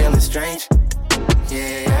got me feeling strange.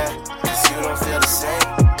 Yeah, yeah, cause you don't feel the same.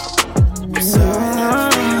 So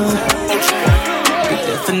the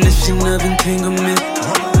definition of entanglement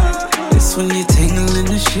is when you tangle in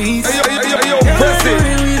the sheets. Yo, press it.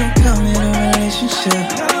 We don't come in a relationship,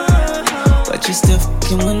 but you're still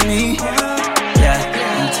fucking with me. Yeah,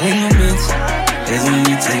 entanglements is when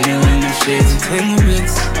you tangle in the sheets.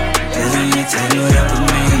 Entanglements is when you tangle up with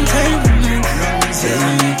me. Entanglements is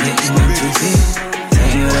when you get in too deep.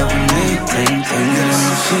 Tangle up with me, tangle in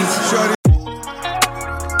the sheets.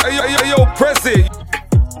 Yo, press it.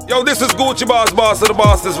 Yo, this is Gucci Boss of the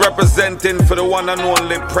Bosses representing for the one and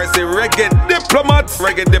only Prezi Reggae Diplomat.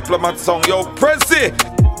 Reggae Diplomat song. Yo, Prezi.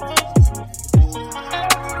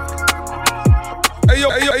 Hey,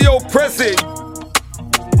 yo, Prezi.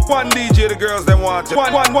 One DJ the girls them want you.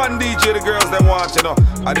 One DJ the girls them want you know.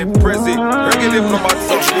 And the Prezi Reggae Diplomat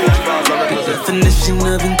song. Gucci Boss representing. Definition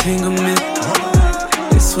of entanglement.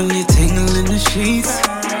 It's when you tangle in the sheets.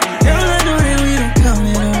 Girl, I know that we don't come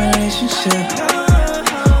in a relationship,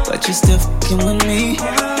 but you still fucking with me.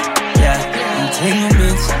 Yeah,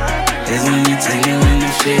 entanglements is when you tangle in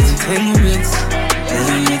the shades. Entanglements is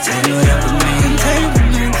when you tangle up with me.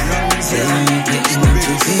 Entanglements is when you getting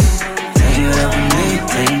into deep. Tangle up with me,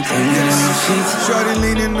 tangle in the sheets. Shorty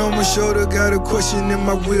leaning on my shoulder, got a question in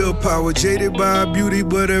my willpower. Jaded by her beauty,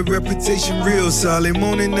 but her reputation real solid.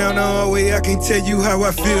 Moaning down the hallway, I can't tell you how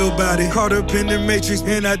I feel about it. Caught up in the matrix,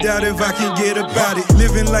 and I doubt if I can get about it.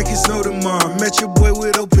 Living like it's no tomorrow. Met your boy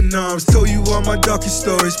with open arms. Told you all my darkest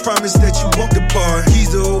stories. Promised that you won't depart. Keys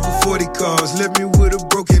to over 40 cars. Left me with a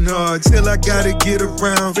broken heart. Still I gotta get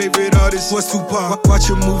around. Favorite artist was Tupac. Watch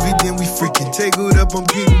a movie, then we freaking tangled up. I'm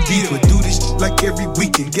getting deeper. Do this like every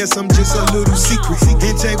weekend. Guess I'm just a little secret.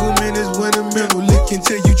 Entanglement is when a mental lick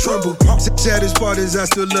until you tremble. Saddest part is I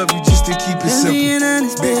still love you just to keep it simple. Being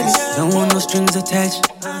honest, baby, don't want no strings attached.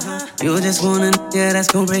 You just want a nigga that's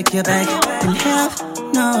gon' break your back in half.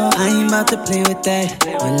 No, I ain't about to play with that.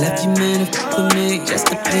 I left you man to fuck with me just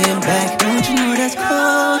to pay him back. Don't you know that's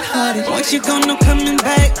cold-hearted? Once you gone, no coming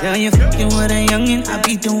back. Girl, you fucking with a youngin', I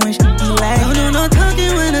be doing shit you like. No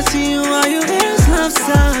talking when I see you. All you hear is love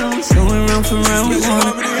sounds. Going round for round, we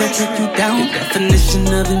wanna take you down. The definition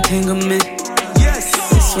of entanglement. Yes,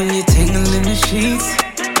 it's when you tangle in the sheets.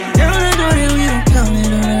 Girl, I know that we don't come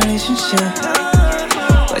in a relationship,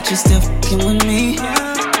 but you still fucking with me.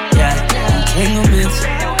 Yeah, entanglements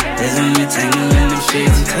is when you tangle in the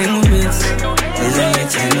sheets. Entanglements is when you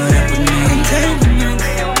tangle up with me. Entanglements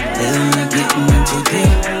is when you're getting in too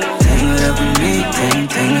deep. Tangle up with me,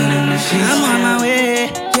 tangle in the sheets. I'm on my way,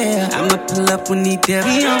 yeah. I'ma pull up when he there.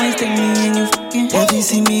 He always take me and you fucking. If he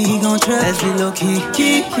see me, he gon' trust. Let's be low key,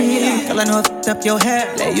 Girl, I know I fucked up your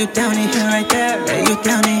hair. Lay you down in here right there. Lay you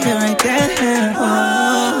down in here right there.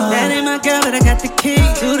 Oh, that ain't my girl, but I got the key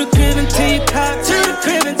to the crib and to your car, to the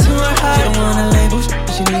crib and to her heart. She don't wanna label shit,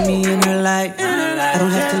 she need me in her life. I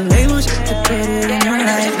don't have to label shit to put it in her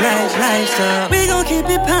life. So we gon' keep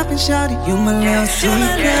it poppin', shawty. You my little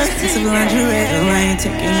secret. Piece of lingerie, girl, I ain't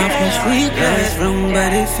taking off my sweet. Girl, it's wrong,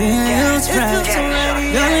 but it feels right.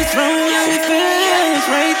 Girl, it's wrong, but it feels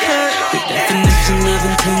right there. The definition of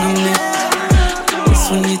entanglement. It's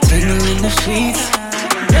when you tangle in the sheets.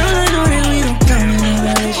 Girl, I know that we don't come in a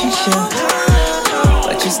relationship,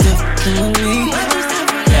 but you still fucking with me.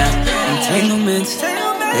 Yeah, entanglements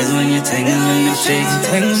is when you tangle in the sheets.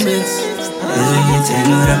 Entanglements is when you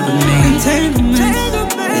tangled up with me. Entanglements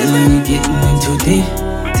is when you're getting in too deep.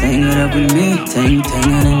 Tangled up with me,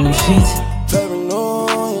 tangled in the sheets.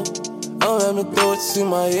 Paranoia, don't let me throw it to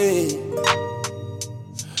my head.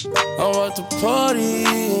 I'm at the party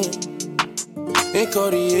in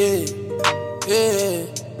Cartier, yeah.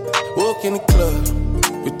 Walk in the club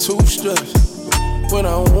with two straps. When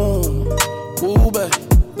I want, pull back.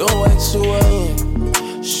 Don't ask who I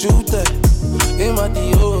am. Shoot that in my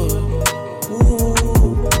Dior.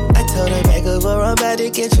 I told her back up, I'm about to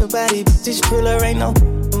get your body. This Priller ain't no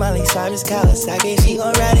Miley Cyrus, Kawasaki. She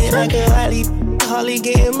gon' ride it like a Harley. Harley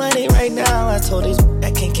getting money right now. I told this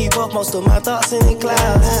I can't keep up most of my thoughts in the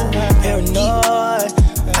clouds. Paranoid,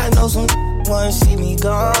 I know some wanna see me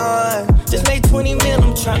gone. Just made 20 mil,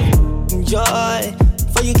 I'm tryna enjoy.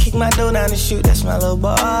 Before you kick my door down the chute, that's my little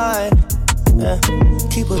boy. Yeah.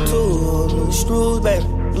 Keep a tool, new screws, baby.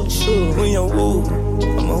 New shoes, when you woo,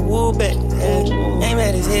 I'ma woo back. Yeah. Aim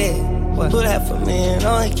at his head. Put that for me and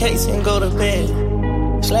on the case and go to bed.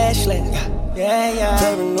 Slash, yeah.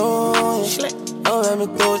 Paranoia, don't let me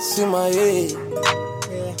throw it to my head.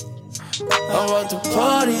 I'm at the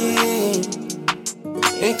party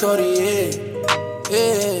in Cartier,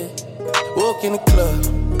 yeah. Walk in the club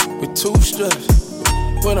with two straps.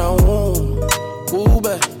 When I want, pull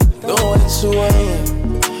back. Don't ask who I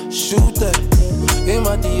am. Shoot that in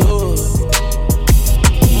my Dior.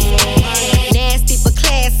 Nasty but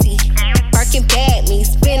classy. Birkin bad me.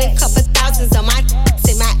 Spend a couple thousands on my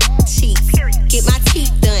in my cheeks. Get my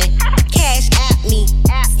teeth done. Cash at me.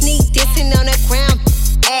 Sneak dissing on the ground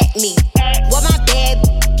at me. What my bad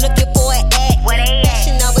looking for an act.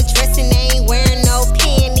 Fashion over dressing, they ain't wearing no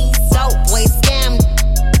panties. So boy scam.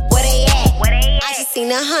 Where they at? I just seen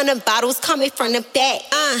 100 bottles coming from the back.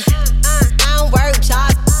 I don't work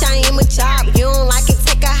jobs, I am a job. You don't like it,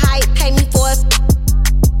 take a hike, pay me for it.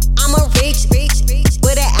 I'm a rich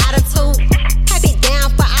with an attitude. Pipe it down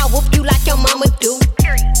for I whoop you like your mama do.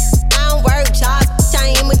 I don't work jobs,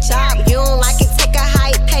 I am a job. You don't like it, take a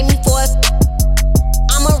hike, pay me for it.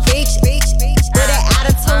 I'm a rich with an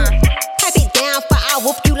attitude. Pipe it down for I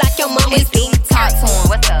whoop you like your mama do. Talk to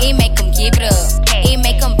him, it make him give it up. It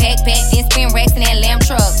make him back, then spin racks in that lamb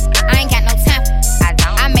truck. I ain't got no time,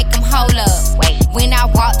 I make him hold up. When I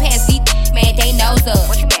walk past these, man, they nose up.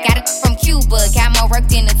 Got it from Cuba, got more work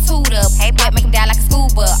than a tutor. Hey, boy, make him die like a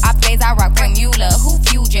scuba. Off days I rock Bermuda, who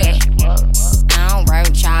future? I don't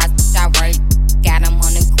work, Charles, I work. Got him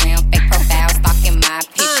on the ground, fake profile, stalking my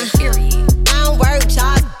picture, period. I don't work,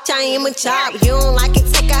 Charles, I am a job. You don't like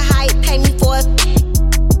it, take a hike, pay me for it.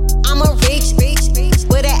 I'm a rich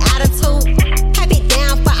with an attitude. Pipe it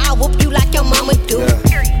down for I whoop you like your mama do.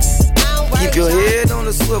 Keep your head on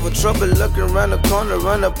the swivel, trouble looking around the corner,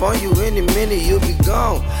 run up on you any minute, you'll be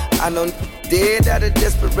gone. I know dead out of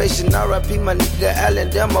desperation, R.I.P. my nigga Allen,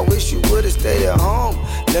 damn, I wish you would've stayed at home.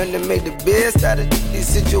 Learn to make the best out of this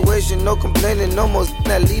situation, no complaining, no more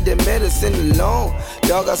not leave that medicine alone.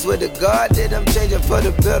 Dog, I swear to God that I'm changing for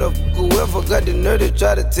the better. Whoever got the nerve to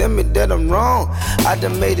try to tell me that I'm wrong. I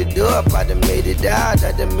done made it up, I done made it out,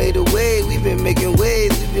 I done made a way. We been making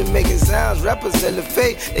waves, we been making sounds. Rappers selling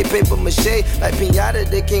fake, they paper mache like pinata,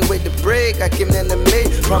 they can't wait to break. I came in the May,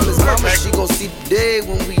 promise mama she gon' see the day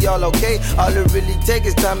when we all okay. All it really take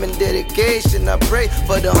is time and dedication. I pray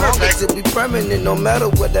for the hunger to be permanent, no matter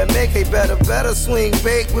what I make. Hey, better swing,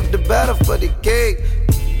 bake, whip the batter for the cake.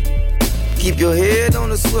 Keep your head on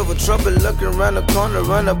the swivel, trouble looking around the corner,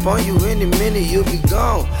 run up on you any minute, you'll be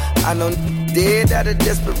gone. I know dead out of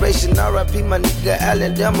desperation, R.I.P. my nigga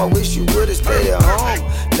Allen, damn, I wish you would've stayed at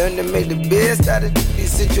home. Learn to make the best out of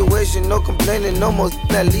this situation, no complaining, no more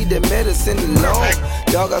not leave that medicine alone.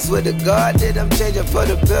 Dog, I swear to God that I'm changing for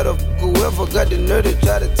the better. Whoever got the nerve to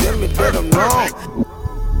try to tell me that I'm wrong.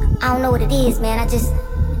 I don't know what it is, man, I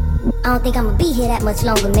don't think I'ma be here that much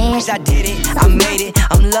longer, man. I did it, I made it,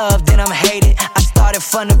 I'm loved and I'm hated. I started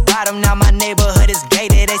from the bottom, now my neighborhood is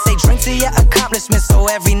gated. They say drink to your accomplishments, so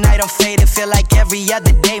every night I'm faded. Feel like every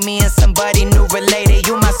other day me and somebody new related.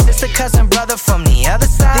 You my sister, cousin, brother from the other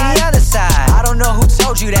side. The other side, I don't know who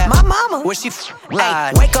told you that. My mama, where she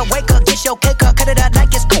lied. Wake up, get your cake up, cut it out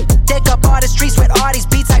like it's cool. Take up all the streets with all these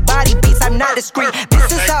beats, like body beats, I'm not discreet.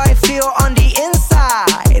 This is how I feel on the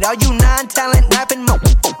inside. All you non-talent rapping mo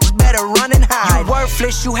better run and hide. You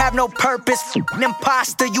worthless, you have no purpose. An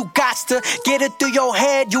imposter, you gots to get it through your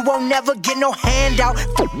head. You won't never get no handout.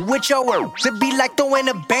 With your words, it be like throwing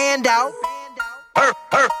a band out.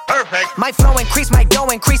 Perfect. My flow increase, my dough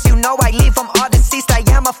increase. You know I leave from all deceased. I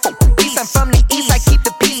am a beast. I'm from the east. I keep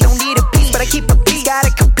the peace. Don't need a piece, but I keep the peace.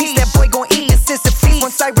 Gotta compete. That boy gon' eat this is a feast.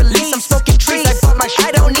 Once I release, I'm smoking trees. I bought my shit.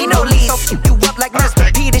 I don't need no lease. So keep you up like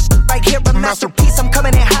Master P. This shit right here a masterpiece. I'm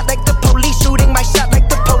coming in hot like the police. Shooting my shot like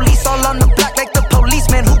the police. All on the block like the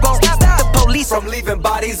policeman. Who gon' stop the police from leaving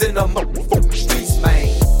bodies in the streets,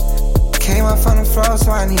 man? Came up from the floor,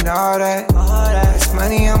 so I need all that. There's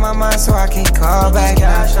money on my mind, so I can't call back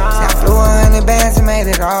now. See, I flew 100 bands and made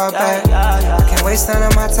it all back. I can't waste none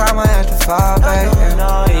of my time, I have to fall back.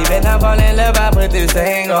 You better not fall in love, I put this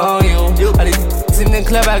thing on you. All these in the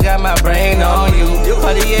club, I got my brain on you.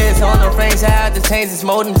 All the years on the frames, I had to change this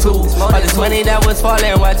more than two. All this money that was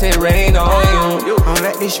falling, watch it rain on you. Don't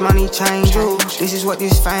let this money change you. This is what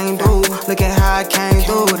this fame do. Look at how I came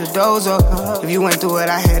through with a dozer. If you went through what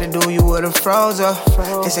I had to do, you would've froze up.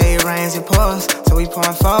 They say it rains and pours, so we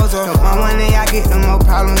pouring foes up. The more money I get, the more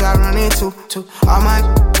problems I run into. All my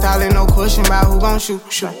styling, no question about who gon' shoot.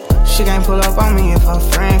 She can't pull up on me if her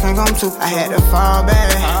friend can't come too. I had to fall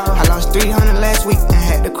back. I lost 300 last week and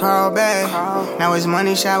had to crawl back. Now it's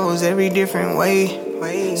money showers every different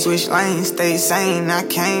way. Switch lanes, stay sane, I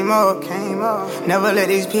came up. Never let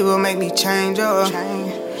these people make me change up.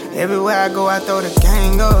 Everywhere I go, I throw the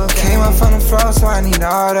gang up. Came up from the floor, so I need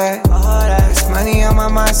all that. There's money on my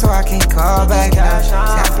mind, so I can't call back now. See,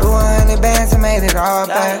 I flew 100 bands and made it all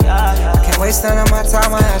back. I can't waste none of my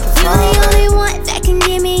time, I have to fall back. You're the only one that can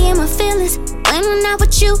get me in my feelings. When I'm not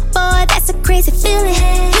with you, boy, that's a crazy feeling.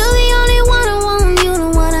 You're the only one I want, you the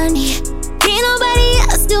one I need. Can't nobody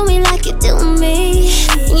else do me like you do me.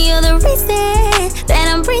 You're the reason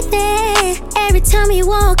that I'm breathing. Every time you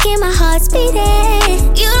walk in, my heart's beating.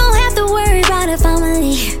 You don't have to worry about if I'ma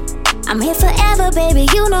leave. I'm here forever, baby,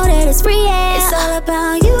 you know that it's real. It's all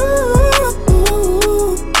about you.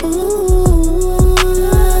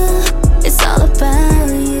 It's all about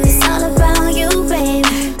you. It's all about you,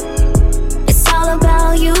 baby. It's all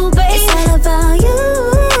about you, baby. It's all about you.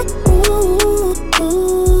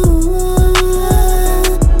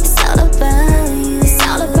 It's all about you. It's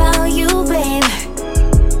all about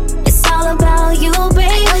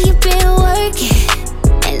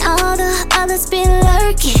that's been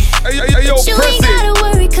lurking. Hey, but yo, you ain't gotta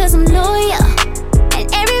worry, cause I'm loyal.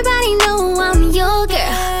 And everybody know I'm your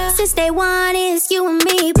girl. Since day one, it's you and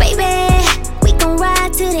me, baby. We gon'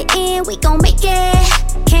 ride to the end, we gon' make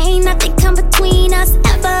it. Can't nothing come between us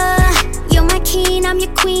ever. You're my king, I'm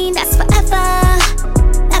your queen, that's forever.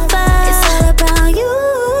 Ever. It's all about you.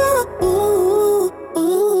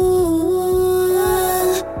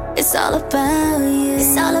 It's all about you.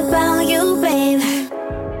 It's all about you, babe.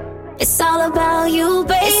 It's all about you,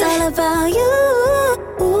 babe. It's all about you.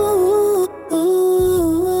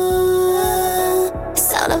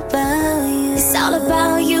 It's all about you. It's all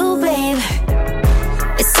about you, babe.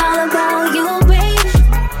 It's all about you, babe.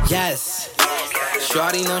 Yes.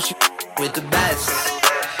 Shorty know she with the best.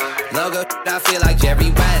 Logo, I feel like Jerry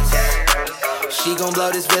West. She gon'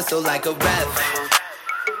 blow this whistle like a ref.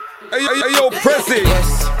 Hey, yo, Prezi.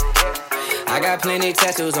 Yes. I got plenty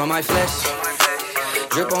tattoos on my flesh.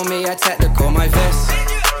 Drip on me, I tactical my vest.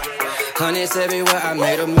 Hundreds everywhere, I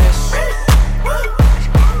made a mess.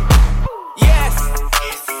 Yes,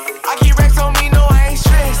 I keep racks on me, no, I ain't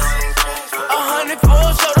stressed. 100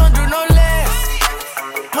 full, so don't do no less.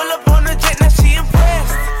 Pull up on the jet, now she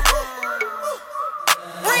impressed.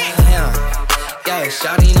 Yo,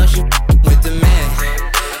 shawty know she with the man.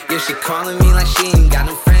 Yo, she calling me like she ain't got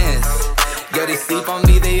no friends. Yo, they sleep on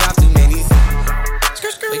me, they off too many.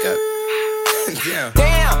 Wake up.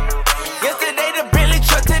 Damn, yesterday the Bentley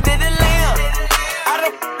truck, today the Lamb. I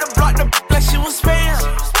done blocked the like she was spam.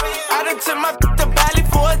 I done took my the Bali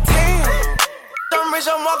for a 10. I'm rich,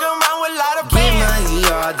 I'm walking around with a lot of Get bands. money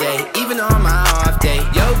all day, even on my off day.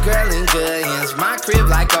 Yo, girl in good hands, my crib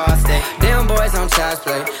like Allstate. Them boys on child's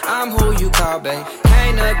play, I'm who you call, babe.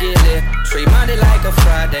 Can't no get lit, treat Monday like a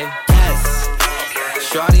Friday. Yes,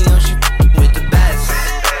 shorty know she with the best.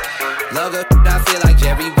 Logo, I feel like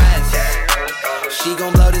Jerry West. She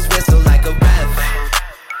gon' blow this whistle like a ref.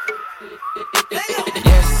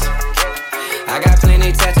 Yes, I got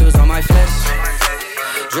plenty tattoos on my flesh.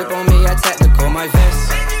 Drip on me, I tactical my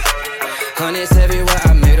vest. Hundreds everywhere,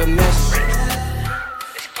 I made a mess.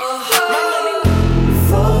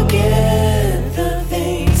 Forget the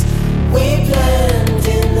things we planned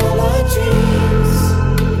in all our dreams.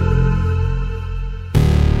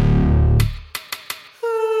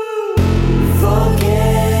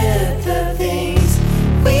 Forget the things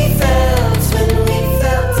we felt when we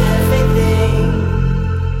felt everything.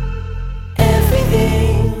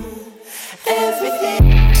 Everything. Everything.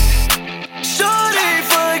 Shorty,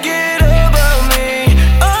 forget about me.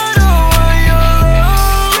 I don't want your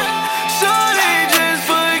love. Shorty, just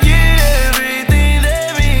forget everything that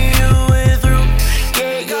me and you went through.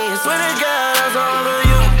 Yeah, yeah, swear to God, I was all over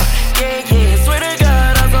you. Yeah, yeah, swear to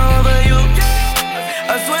God, I was all over you.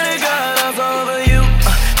 I swear to God, I was all over you.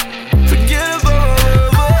 Forget about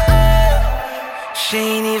love. She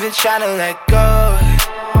ain't even tryna let go.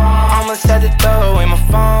 Almost had to throw away my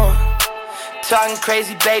phone. Talking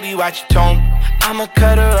crazy, baby, watch your tone. I'ma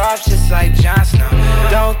cut her off just like Jon Snow.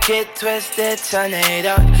 Don't get twisted,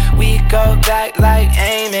 tornado. We go back like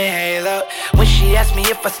aim and Halo. When she asked me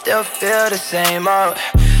if I still feel the same, oh,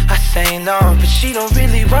 I say no, but she don't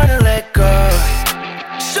really wanna let go.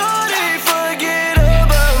 Shorty, forget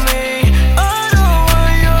about me. I don't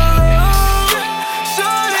want your love.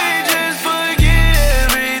 Shorty, just forget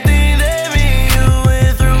everything that me and you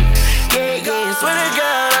went through. Yeah, yeah, swear to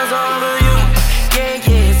God, I was over you. Yeah,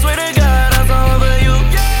 yeah, swear to God, I was over you.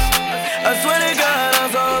 I swear to God, I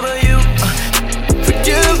was over you.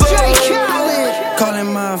 Forgive me.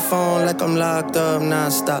 Calling my phone like I'm locked up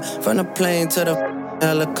non-stop. From the plane to the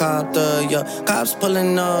helicopter, yeah. Cops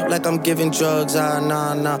pulling up like I'm giving drugs,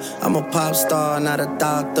 nah. I'm a pop star, not a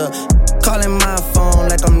doctor. Calling my phone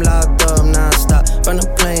like I'm locked up non-stop. From the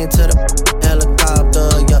plane to the helicopter,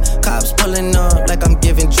 yeah. Cops pulling up like I'm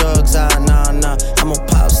giving drugs, nah. I'm a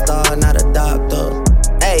pop star, not a doctor.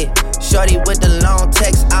 Ayy, shorty with the long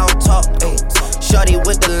text, I don't talk. Ay. Shorty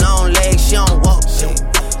with the long legs, she don't walk.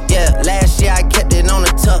 Yeah, last year I kept it on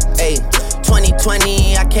the tuck. Ayy,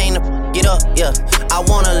 2020 I came to get up. Yeah, I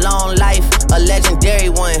want a long life, a legendary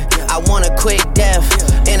one. I want a quick death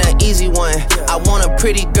and an easy one. I want a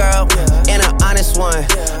pretty girl and an honest one.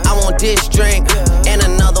 I want this drink and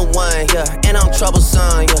another one. Yeah, and I'm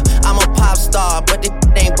troublesome. Yeah, I'm a pop star, but this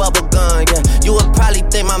ain't bubble gum. Yeah, you would probably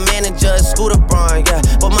think my manager is Scooter Braun. Yeah,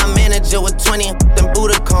 but my manager with 20 and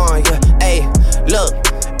Budokan. Yeah, ayy, look.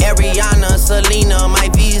 Ariana, Selena, my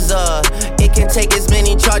visa. It can take as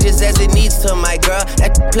many charges as it needs to, my girl.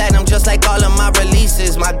 That's platinum just like all of my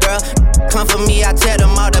releases, my girl. Come for me, I tear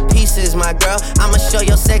them all to pieces, my girl. I'ma show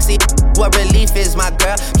your sexy what relief is, my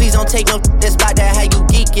girl. Please don't take no that's about that how you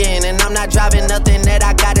geeking. And I'm not driving nothing that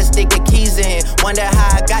I gotta stick the keys in. Wonder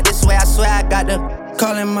how I got this way, I swear I got the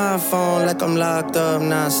calling my phone like I'm locked up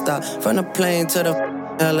non-stop. From the plane to the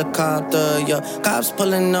helicopter, yeah. Cops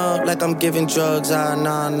pulling up like I'm giving drugs,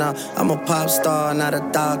 nah. I'm a pop star, not a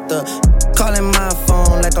doctor. Calling my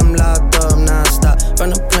phone like I'm locked up non-stop. From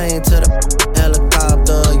the plane to the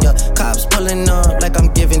helicopter, yeah. Cops pulling up like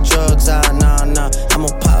I'm giving drugs, nah. I'm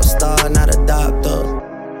a pop star, not a doctor.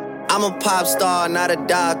 I'm a pop star, not a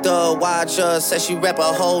doctor. Watch her, said she rep a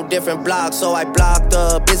whole different block, so I blocked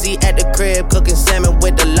her. Busy at the crib, cooking salmon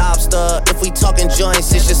with the lobster. If we talking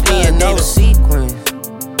joints, it's just me and Nova sequin.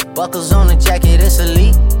 Buckles on the jacket, it's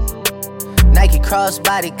elite. Nike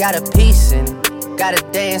crossbody, got a piece in it. Gotta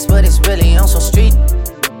dance, but it's really on some street.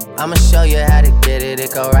 I'ma show you how to get it.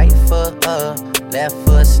 It go right foot up, left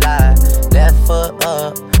foot slide. Left foot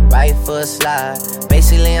up, right foot slide.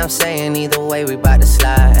 Basically, I'm saying either way, we bout to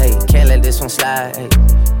slide. Hey, can't let this one slide. Hey,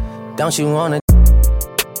 don't you wanna?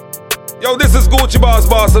 Yo, this is Gucci Boss,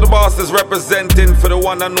 boss of the bosses, representing for the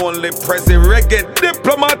one and only Prezi Reggae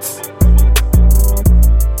Diplomat.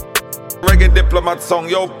 Reggae Diplomat song,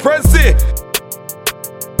 yo, Prezi.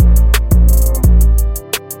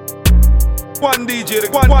 One DJ,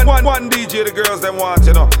 one DJ, the girls them want,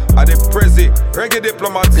 you know. I the Prezi Reggae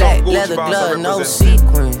Diplomat song, Black Gucci leather Boss glove, no representing.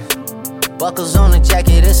 sequin. Buckles on the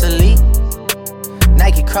jacket, it's elite.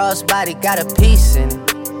 Nike crossbody, got a piece in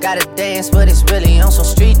it. Gotta dance, but it's really on some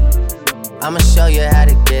street. I'ma show you how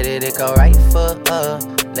to get it. It go right foot up,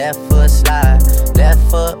 left foot slide. Left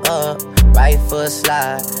foot up, right foot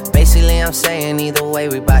slide. Basically, I'm saying either way,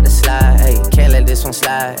 we bout to slide. Hey, can't let this one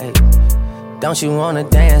slide. Hey, don't you wanna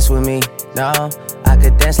dance with me? No, I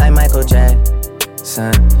could dance like Michael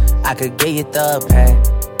Jackson. I could get you the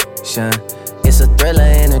passion. It's a thriller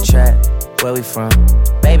in a trap. Where we from?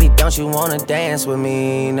 Baby, don't you wanna dance with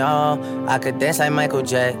me? No, I could dance like Michael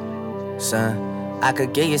Jackson. I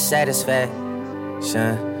could give you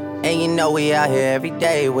satisfaction. And you know we out here every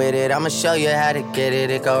day with it. I'ma show you how to get it.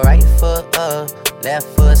 It go right foot up, left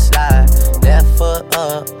foot slide. Left foot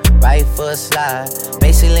up, right foot slide.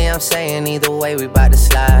 Basically, I'm saying either way, we bout to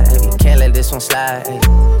slide. Hey, can't let this one slide. Hey.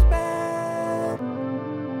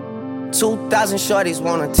 2,000 shorties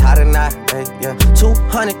wanna tie the knot. Hey, yeah.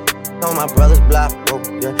 200 on my brother's block, oh,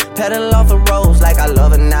 yeah. Pedal off the roads like I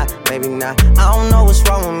love it, not, maybe not. I don't know what's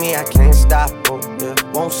wrong with me, I can't stop, oh, yeah.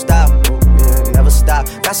 Won't stop, oh, yeah, never stop.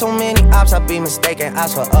 Got so many ops, I be mistaken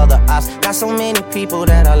ops for other ops. Got so many people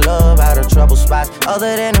that I love out of trouble spots.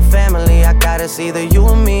 Other than the family, I got it's either you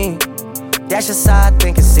or me. That's just how I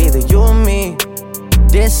think it's either you or me.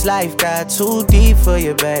 This life got too deep for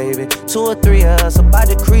you, baby. 2 or 3 of us about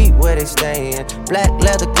to creep where they stayin'. Black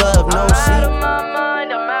leather glove, no seat.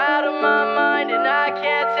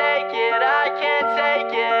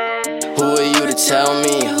 Who are you to tell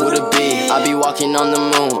me who to be? I be walking on the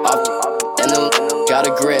moon, and the got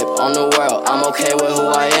a grip on the world. I'm okay with who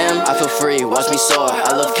I am. I feel free, watch me soar.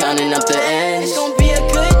 I love counting up the ends. It's gonna be a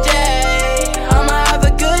good day. I'ma have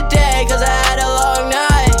a good day, cause I had a long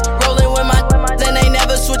night. Rolling with my and they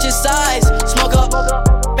never switching sides. Smoke up,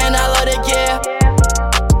 and I love the gear.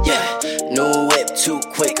 Yeah, new whip too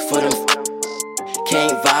quick for them.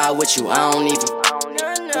 Can't vibe with you, I don't even.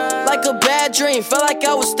 Like a bad dream, felt like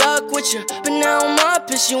I was stuck with you. But now I'm up,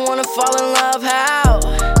 and you wanna fall in love. How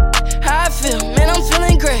I feel, man, I'm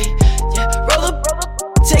feeling great. Yeah, roll up,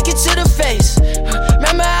 take it to the face.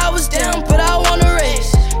 Remember I was down, but I wanna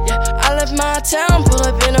race. Yeah, I left my town, pull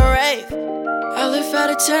up in a rave. I live out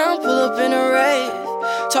of town, pull up in a rave.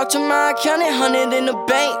 Talk to my accountant, 100 in the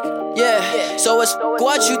bank. Yeah, so it's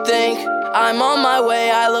what you think. I'm on my way,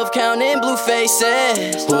 I love counting blue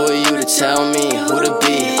faces. Who are you to tell me who to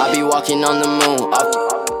be? I be walking on the moon,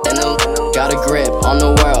 and the got a grip on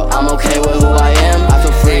the world. I'm okay with who I am, I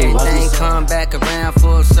feel free. Everything come back around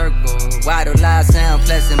full circle. Why do lies sound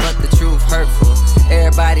pleasant but the truth hurtful?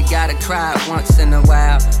 Everybody gotta cry once in a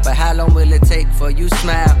while, but how long will it take for you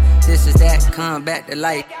smile? This is that, come back to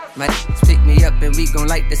light. My pick me up and we gon'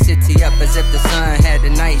 light the city up as if the sun had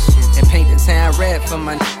the night shift, and paint the town red for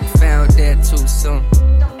my found there too soon.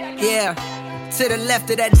 Yeah. To the left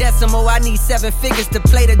of that decimal, I need 7 figures to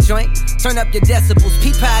play the joint. Turn up your decibels,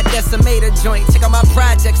 peep how I decimate a joint. Check out my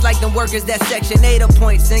projects like them workers that section 8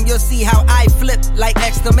 points, and you'll see how I flip like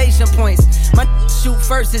exclamation points. My shoot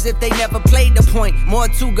first as if they never played the point. More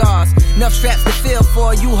 2 guards, enough straps to fill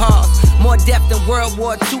for U-Hauls. More depth than World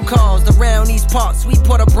War II calls around these parts. We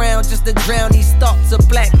put a brown just to drown these thoughts of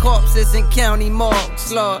black corpses in county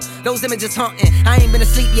morgues. Lord, those images haunting. I ain't been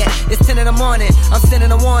asleep yet, it's 10 in the morning. I'm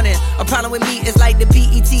sending a warning. A problem with me It's like the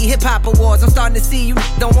BET Hip Hop Awards. I'm starting to see you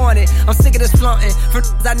don't want it. I'm sick of this flaunting. For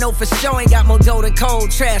I know for sure ain't got more dough than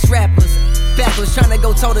cold trash rappers. Backwards trying to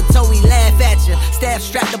go toe to toe, we laugh at you. Staff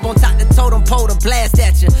strapped up on top the totem pole to blast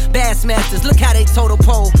at you. Bassmasters, look how they total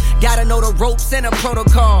pole. Gotta know the ropes and a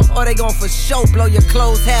protocol, or they gon' for show blow your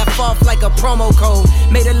clothes half off like a promo code.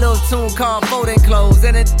 Made a little tune called Folding Clothes,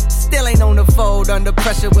 and it still ain't on the fold. Under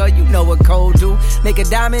pressure, well, you know what cold do. Make a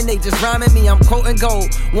diamond, they just rhyming me, I'm quoting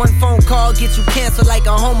gold. One phone call get you canceled like a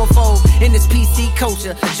homophobe. In this PC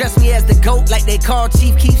culture, dress me as the GOAT like they call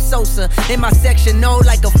Chief Keef Sosa. In my section, no,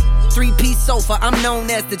 like a 3-piece sofa, I'm known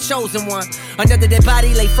as the chosen one. Another dead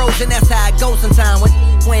body lay frozen, that's how I go sometime.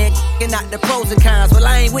 When not the pros and cons. Well,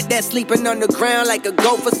 I ain't with that sleeping on the ground like a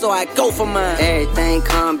gopher, so I go for mine. Everything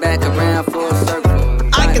come back around full circle.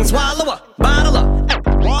 I can swallow her, bottle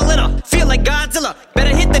her, wall in her, feel like Godzilla.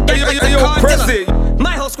 Better hit the dirt like the cartilla.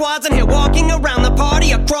 My whole squad's in here walking around the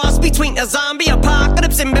party. A cross between a zombie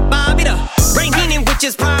apocalypse and Bobby the brain healing, which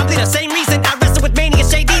is probably the same reason I wrestle with mania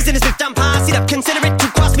shades in this bitch. I'm posse up. Consider it to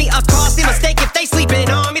cost me a costly mistake if they sleeping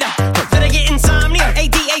on me. Better get insomnia,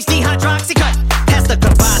 ADHD, hydroxy cut, pass the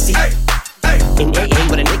Kabasi. In AA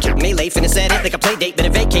with a naked melee, finna set it like a play date. Better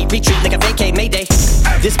vacate, retreat like a vacate Mayday.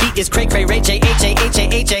 This beat is cray cray, Ray J,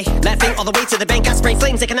 H-A. Laughing all the way to the bank, I spray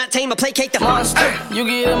flames, they cannot tame or placate the monster. You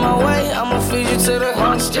get in my way, I'ma feed you to the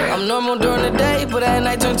monster. I'm normal during the day, but at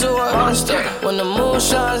night turn to a monster. When the moon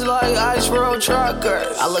shines like ice road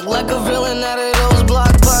truckers, I look like a villain out of those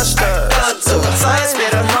blockbusters. Blood to the fire,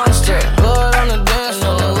 spit a monster. Blood on the dance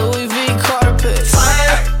floor, the Louis V carpet.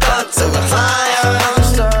 Fire, blood to the fire.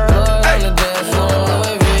 Monster, blood on the dance floor,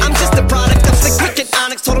 Louis V. I'm just a product of the wicked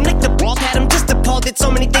onyx. Told him Nick the ball, had him just appalled. Did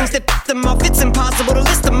so many things that pissed them off. It's impossible to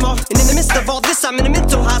list them all. And in the midst of all this, I'm in a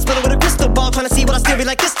mental hospital with a crystal ball, trying to see what I still be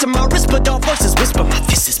like this tomorrow. Whisper, voices whisper. My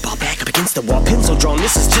fist is ball back up against the wall, pencil drawn.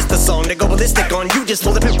 This is just a song to go ballistic on. You just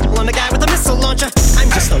pull the pimple on the guy with a missile launcher. I'm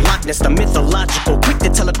just a Loch Ness, the mythological, quick to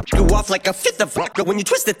tell you off like a fifth of vodka. When you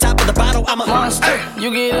twist the top of the bottle, I'm a monster.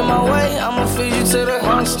 You get in my way, I'ma feed you to the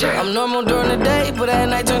monster. I'm normal during the day, but at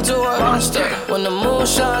night turn to a monster. When the moon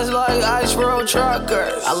shines like ice road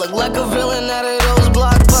truckers, I look like a villain out of those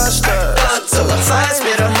blockbusters. Blood to the fire,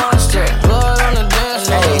 spit a monster. Blood on the dance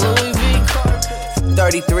floor, Louis V carpet.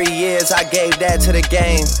 33 years, I gave that to the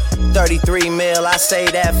game. 33 mil, I say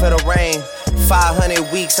that for the rain.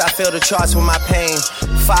 500 weeks, I feel the charts with my pain.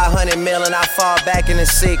 500 mil and I fall back in the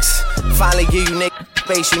 6. Finally give you niggas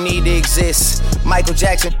space you need to exist. Michael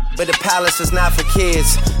Jackson, but the palace is not for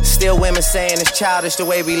kids. Still women saying it's childish the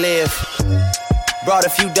way we live. Brought a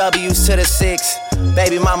few W's to the 6.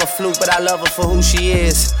 Baby mama fluke, but I love her for who she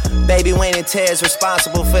is. Baby Wayne and Ted's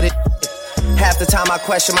responsible for this. Half the time I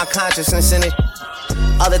question my consciousness in it.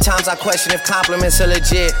 Other times I question if compliments are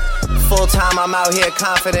legit. Full time I'm out here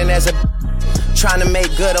confident as a trying to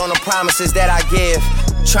make good on the promises that I give.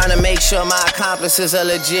 Trying to make sure my accomplices are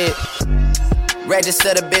legit.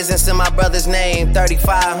 Register the business in my brother's name.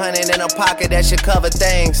 3,500 in a pocket that should cover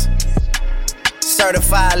things.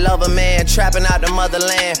 Certified lover man, trapping out the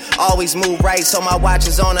motherland. Always move right, so my watch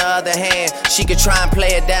is on the other hand. She could try and play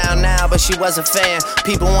it down now, but she was a fan.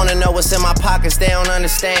 People wanna know what's in my pockets, they don't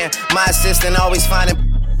understand. My assistant always finding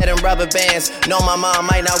and rubber bands. Know my mom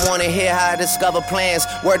might not wanna hear how I discover plans.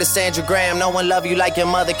 Word to Sandra Graham, no one love you like your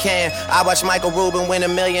mother can. I watch Michael Rubin win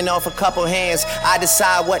 $1 million off a couple hands. I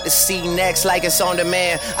decide what to see next like it's on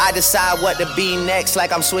demand. I decide what to be next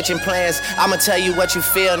like I'm switching plans. I'ma tell you what you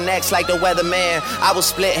feel next like the weatherman. I will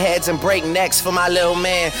split heads and break necks for my little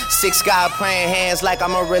man. 6 God praying hands like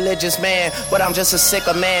I'm a religious man. But I'm just a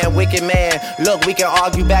sicker man, wicked man. Look, we can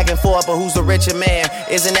argue back and forth, but who's the richer man?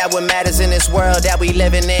 Isn't that what matters in this world that we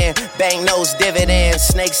living in? Bank knows dividends,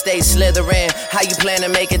 snakes stay slithering. How you plan to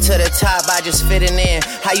make it to the top by just fitting in?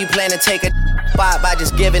 How you plan to take a spot by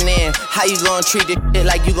just giving in? How you gonna treat the shit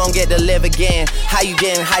like you gonna get to live again? How you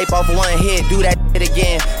getting hype off one hit, do that shit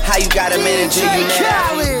again? How you got a minute till you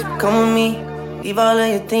mad? Come with me, leave all of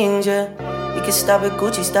your things, yeah. You can stop at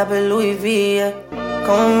Gucci, stop at Louis V, yeah.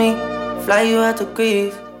 Come with me, fly you out to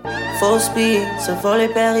Greece. Full speed, so volley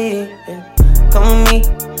Paris, yeah. Come with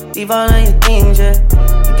me, leave all of your things, yeah.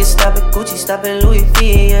 You can stop at Gucci, stop at Louis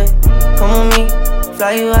V, yeah. Come with me,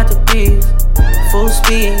 fly you out to Greece. Full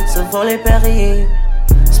speed, so volley Paris.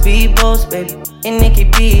 Speedboats, baby, in Nikki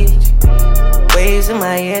Beach. Waves in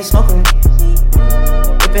my head, smoking.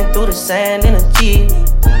 Ripping through the sand in a Jeep.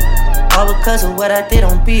 All because of what I did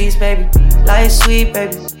on beats, baby. Life sweet,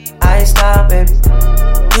 baby, I stop, baby.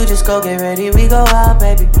 You just go get ready, we go out,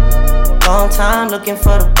 baby. Long time looking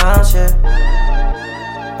for the bounce,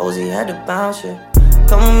 yeah. Ozzy had to bounce, yeah.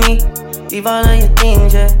 Come with me, leave all of your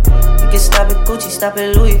things, yeah. You can stop at Gucci, stop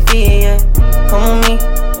at Louis V, yeah. Come with me,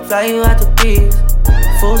 fly you out the breeze.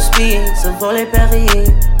 Full speed, so volley Perrier.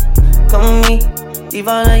 Come with me, leave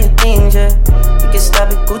all of your things, yeah. You can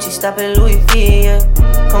stop at Gucci, stop at Louis V, yeah.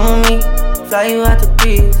 Come with me, fly you out the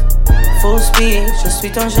breeze. Full speed, je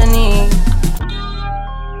suis ton génie.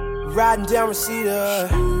 Riding down Reseda,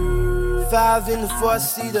 5 in the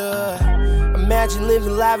 4-seater. Imagine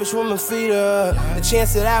living lavish with my feet up. The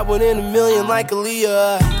chance of that 1 in a million like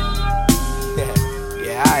Aaliyah.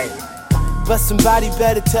 Yeah, aight. But somebody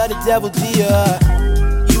better tell the devil Dia.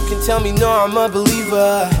 You can tell me no, I'm a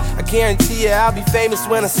believer. I guarantee ya, I'll be famous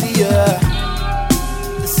when I see ya.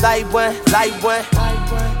 The sight one, light one.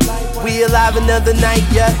 We alive another night,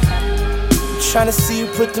 yeah. I'm tryna see you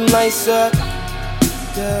put them lights up,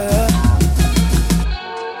 yeah.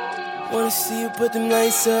 Wanna see you put them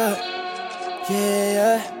lights up,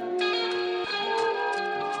 yeah.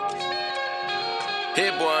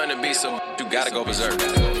 Hit boy on the beat, so you gotta go berserk.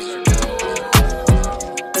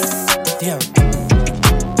 Damn.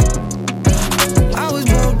 I was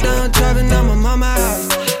broke down, driving out my mama's house.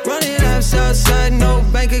 Running up Southside, no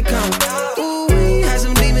bank account. Ooh, we had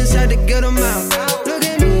some demons, had to get them out. Look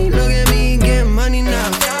at me, getting money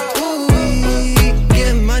now. Ooh, we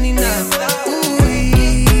getting money now. Ooh,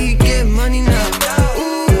 we getting money now.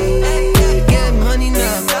 Ooh, we getting money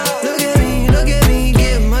now. Look at me,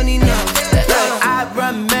 getting money now. I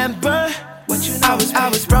remember what you know. I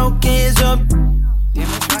was broke as up.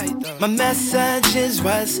 My messages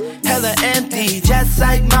was hella empty, just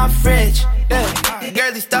like my fridge. Yeah.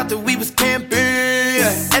 Girlies thought that we was camping.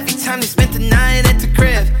 Yeah. Every time they spent the night at the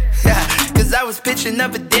crib. Yeah. Cause I was pitching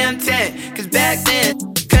up a damn tent. Cause back then,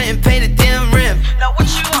 couldn't pay the damn rim. Now what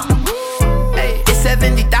you want? Hey, it's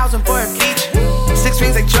 70,000 for a feature. 6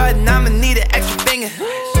 rings like Jordan, I'ma need an extra finger.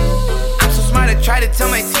 I'm so smart, I tried to tell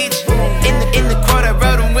my teacher. In the court, I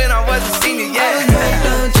wrote him when I was a senior, yeah. I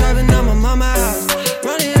was driving out my mama's house.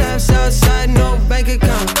 Running up Southside, no bank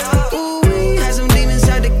account. Ooh, we had some demons,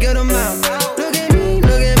 had to get them out. Look at me,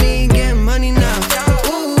 getting money now.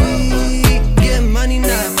 Ooh, we getting money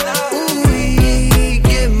now. Ooh, we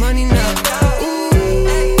getting money now. Ooh, we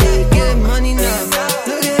getting money now.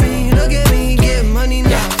 Look at me, getting money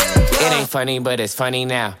now. It ain't funny, but it's funny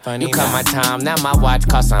now. You cut my time, now my watch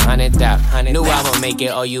costs 100,000. Knew I would make it,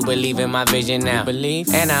 oh, you believe in my vision now.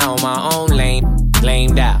 And I own my own lane.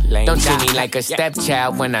 Lamed out. Don't treat me like a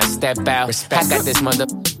stepchild when I step out. I got this mother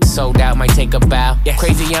sold out, might take a bow.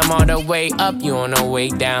 Crazy, I'm all the way up, you on the way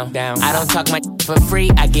down. I don't talk my for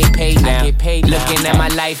free, I get paid now. Looking at my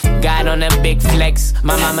life, God on a big flex.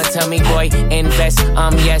 My mama tell me, boy, invest,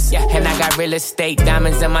 yes. And I got real estate,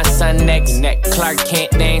 diamonds in my son next. Clark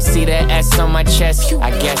Kent, they ain't see the S on my chest,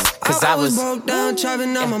 I guess. Cause I was broke down,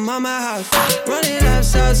 driving out my mama's house. Running up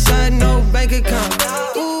Southside, no bank account.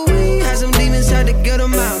 Ooh, we had some demons, had to get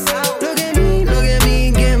them out. Look at me,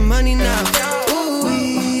 getting money now. Ooh,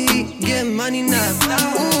 we getting money now.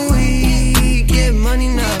 Ooh, we getting money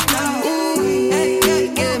now. Ooh, we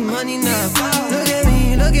getting money now.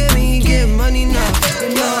 Look at me, getting money now.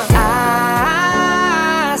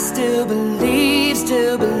 I still believe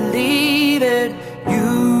it.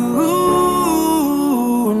 You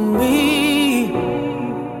and me.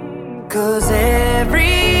 Cause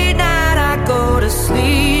every night I go to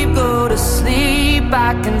sleep,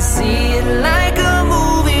 I can see it like a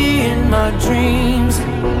movie in my dreams.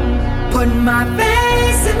 Put my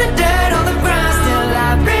face in the dirt on the ground, still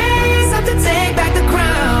I raise up to take back the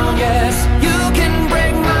crown. Yes, you can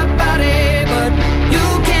break my body, but you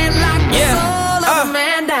can't lock the soul of a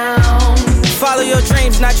man down. Follow your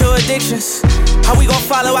dreams, not your addictions. How we gon'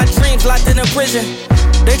 follow our dreams locked in a prison?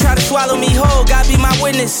 They try to swallow me whole, God be my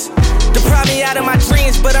witness. Deprive me out of my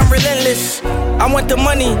dreams, but I'm relentless. I want the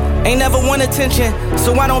money, ain't never want attention.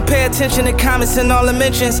 So I don't pay attention to comments and all the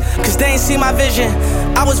mentions, cause they ain't see my vision.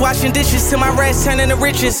 I was washing dishes till my rats turned into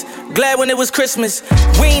riches. Glad when it was Christmas.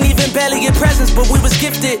 We ain't even barely get presents, but we was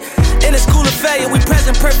gifted. In a school of failure, we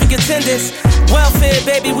present perfect attendance. Welfare,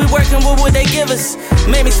 baby, we working with what they give us.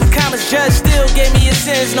 Made me some comments, judge still gave me your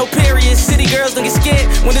sins. No period, city girls don't get scared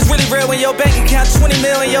when it's really real. When your bank account 20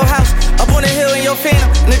 mil in your house, up on the hill in your phantom,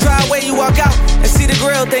 in the driveway you walk out and see the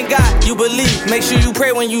grill. Thank God you believe. Make sure you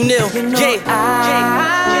pray when you kneel.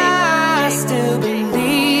 I still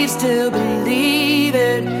believe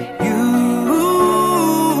it. You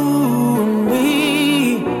and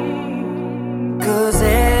me. Cause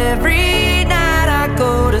every night I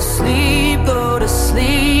go to sleep,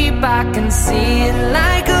 I can see it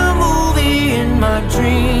like a movie in my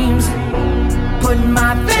dreams. Put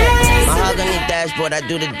my face Mahogany dashboard, I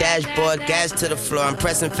do the dashboard. Gas to the floor, I'm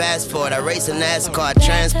pressing fast forward. I race a NASCAR,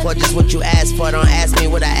 transport just what you asked for. Don't ask me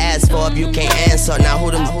what I asked for if you can't answer. Now who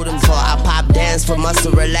them for? I pop dance for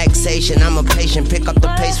muscle relaxation. I'm a patient, pick up the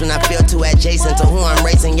pace when I feel too adjacent to who I'm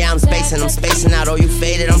racing. Yeah, I'm spacing out. Oh, you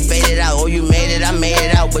faded, I'm faded out. Oh, you made it, I made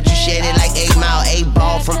it out. But you shaded like 8 Mile, 8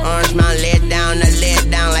 Ball from Orange Mountain. Lay it down, I lay it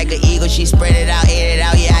down like an eagle. She spread it out, ate it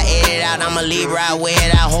out. Yeah, I ate it out. I'm a Libra, I weigh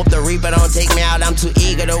it out. Hope the Reaper don't take me out. I'm too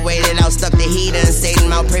eager to wait it out. Stuck the heat and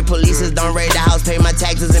Satan out. Pray polices don't raid the house. Pay my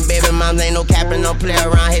taxes and baby moms. Ain't no capping, no play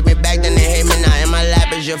around. Hate me back, then they hate me now. In my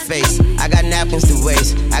lap is your face. I got napkins to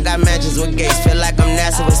waste. I got matches with gates. Feel like I'm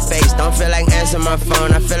NASA with space. Don't feel like answering my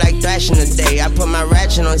phone. I feel like thrashing today. I put my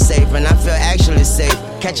ratchet on safe and I feel actually safe.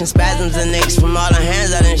 Catching spasms and aches from all the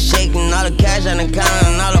hands I done shaking. All the cash I done counted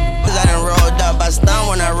and all the I done rolled up. I stunned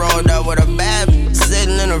when I rolled up with a bad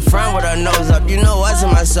sitting in the front with her nose up. You know what's in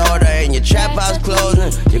my soda. And your trap house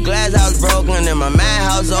closing, your glass house broken, and my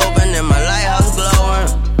madhouse open, and my lighthouse glowing.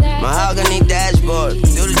 Mahogany dashboard,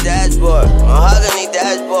 do the dashboard. Mahogany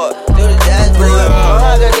dashboard, do the dashboard.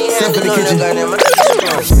 Mahogany handle on the gun in my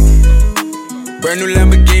brand new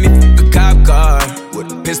Lamborghini, a cop car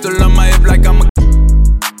with a pistol on my hip like I'm a.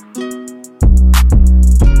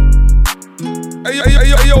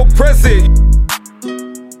 Yo, Prezi.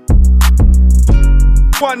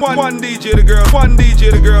 One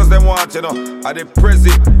DJ the girls them want, you know. I the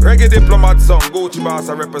Prezi, Reggae Diplomat song. Gucci Boss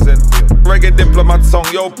I represent you. Reggae Diplomat song,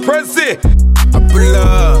 yo, Prezi. I pull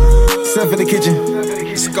up, step in the kitchen,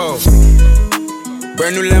 let's go.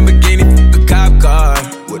 Brand new Lamborghini, a cop car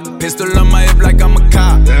with a pistol on my hip like I'm a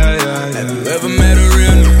cop. Have you ever met a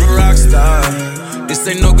real nigga rock star? This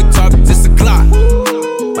ain't no guitar, but this a clock.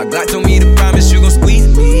 My Glock told me to promise you gon' squeeze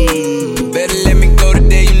me. You better let me go the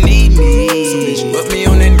day you need me. So bitch, put me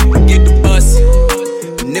on that get the bus.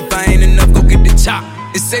 And if I ain't enough, go get the chop.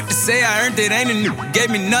 It's safe to say I earned it, ain't a new, gave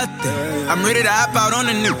me nothing. I'm ready to hop out on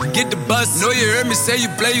the new, get the bus. Know you heard me say you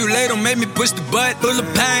play, you late, don't make me push the butt. Full of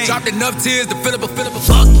pain, dropped enough tears to fill up a fuck.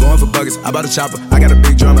 Going for buckets, I bought a chopper. I got a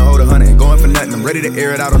big drum and hold 100. Going for nothing, I'm ready to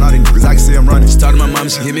air it out on all these niggas. I can see I'm running. She talked to my mom,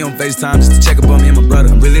 she hit me on FaceTime just to check up on me and my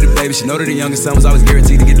brother. I'm really the baby, she know that the youngest son was always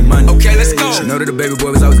guaranteed to get the money. Okay, let's go. She know that the baby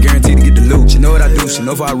boy was always guaranteed to get the loot. She know what I do, she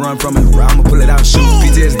know if I run from it, I'ma pull it out and shoot.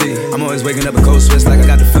 PTSD, I'm always waking up in cold sweats like I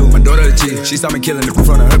got the flu. My daughter the G, she saw me killing it in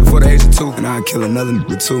front of her before the age of 2. And I'd kill another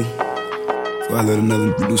nigga too. Before I let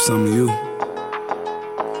another nigga do something to you.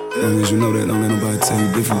 As long as you know that, don't let nobody tell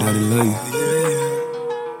you different, that they love you.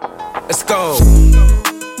 Let's go.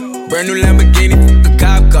 Brand new Lamborghini, a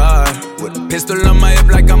cop car with a pistol on my hip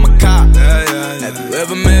like I'm a cop. Have you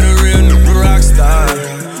ever met a real nigga rock star?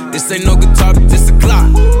 This ain't no guitar, but this a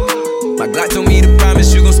clock. My Glock told me to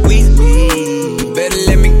promise you gon' squeeze me. You better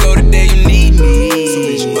let me go the day you need me. So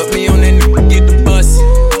bitch, put me on that nigga, get the bus.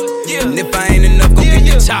 And if I ain't enough, go get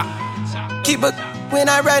the chop. Keep a when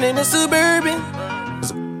I ride in the Suburban.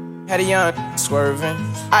 Had a young swerving.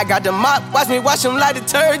 I got the mop, watch me wash him like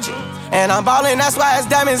detergent. And I'm ballin', that's why it's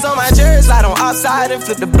diamonds on my jersey. Slide on outside and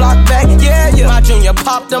flip the block back, yeah. My junior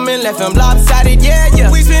popped them and left him lopsided,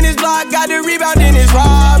 yeah. We spin his block, got the rebound in his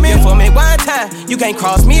ramen. Yeah, for me one time, you can't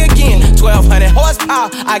cross me again. 1200 horsepower,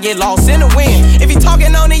 I get lost in the wind. If he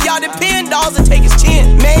talking on it, y'all depend, dolls and take his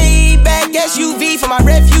chin. Maybach SUV for my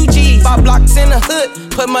refugees. 5 blocks in the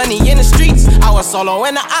hood, put money in the streets. I was solo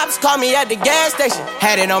and the ops called me at the gas station.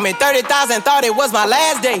 Had it on me 30,000, thought it was my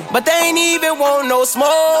last day. But they ain't even want no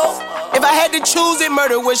smoke. If I had to choose it,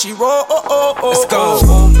 murder would she roll? Let's go.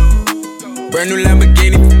 Brand new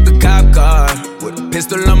Lamborghini, a cop car with a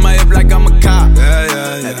pistol on my hip like I'm a cop.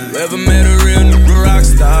 Have you ever met a real nigga rock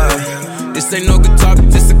star? This ain't no guitar,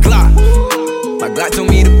 but this a clock. My Glock told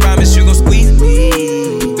me to promise you gon' squeeze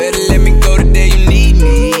me. You better let me go the day you need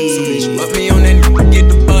me. So bitch, put me on that nigga, get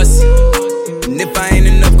the bus. And if I ain't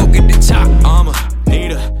enough, go get the chop. I'ma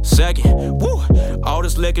need a second. Woo. All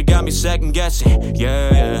this liquor got me second guessing.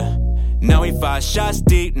 Yeah. Now we 5 shots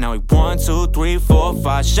deep. Now we 1, 2, 3, 4,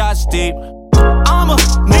 5 shots deep. I'ma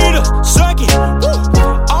need a second. Woo.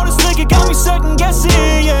 All this liquor got me second guessing.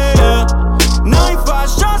 Yeah. Now we 5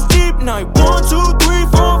 shots deep. Now we 1, 2, 3,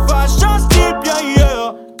 4, 5 shots deep.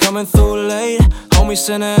 Yeah. Coming through late. Homie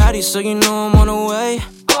sent a Addy, so you know I'm on the way.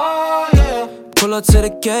 Oh yeah. Pull up to the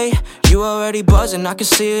gate. You already buzzing, I can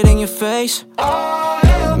see it in your face. Oh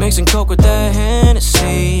yeah. Mixing coke with that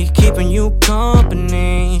Hennessy, keeping you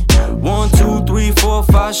company. 1, 2, 3, 4,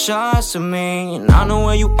 5 shots of me, and I know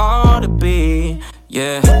where you ought to be.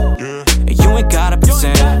 Yeah. And you ain't gotta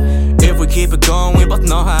pretend. If we keep it going, we both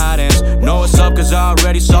know how it ends. Know what's up, cause I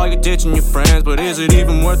already saw you ditching your friends. But is it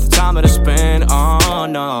even worth the time to spend? Oh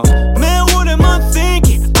no. Man, what am I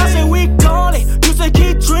thinking? I say we call it, you say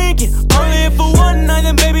keep drinking. Only here for one night,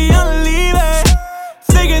 then baby, I'm leaving.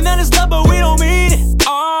 Thinking that it's love, but we don't mean it.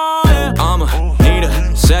 Oh, yeah. I'ma need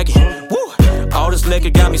a second. Woo. All this liquor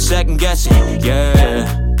got me second guessing.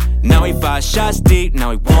 Yeah. Now we 5 shots deep. Now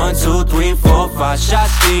we 1, 2, 3, 4, 5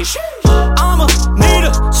 shots deep. I'ma need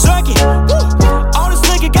a second. Woo. All this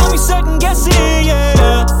liquor got me second guessing.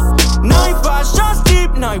 Yeah. Now we 5 shots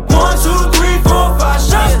deep. Now we 1, 2, 3, 4, 5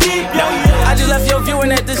 shots deep. Yeah. I just left your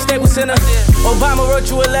viewing at the Staples Center. Obama wrote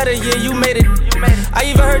you a letter, yeah, you made it. I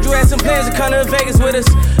even heard you had some plans to come to Vegas with us.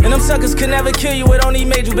 And them suckers could never kill you, it only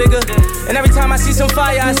made you bigger. And every time I see some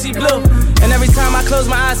fire, I see blue. And every time I close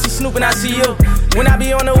my eyes, see Snoop and I see you. When I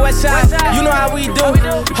be on the west side, you know how we do.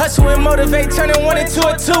 Hustle and motivate, turning 1 into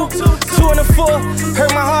a 2. 2 and a 4,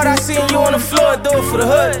 hurt my heart, I seen you on the floor. Do it for the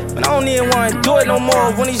hood, but I don't even wanna do it no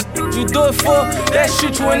more. When these you do it for, that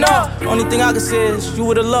shoot you in all. Only thing I can say is you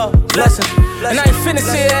would've loved, blessing. And I ain't finna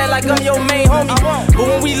say that like I'm your main homie. But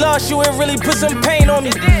when we lost you, it really put some pain on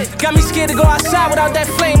me. Got me scared to go outside without that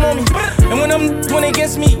flame on me. And when them went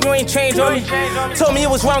against me, you ain't changed on me. Told me it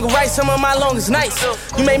was wrong to write some of my longest nights.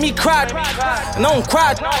 You made me cry, and I don't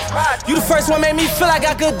cry. You the first one made me feel like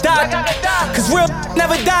I could die. Cause real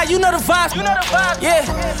never die, you know the vibe. Yeah,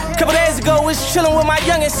 couple days ago, was chillin' with my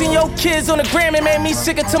youngin'. Seen your kids on the gram, it made me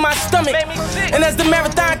sick to my stomach. And as the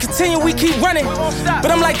marathon continue, we keep running.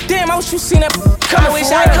 But I'm like, damn, I wish you seen that coming. I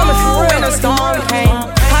wish I coming for real when the storm came.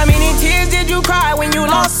 How many tears did you cry when you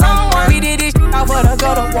lost someone? We did this shit, I would've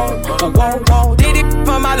go to whoa. Did it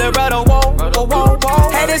for my little brother, whoa.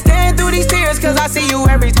 Had to stand through these tears, cause I see you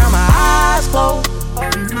every time my eyes close.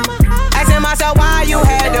 Asking myself why you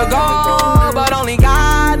had to go, but only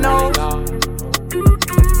God knows.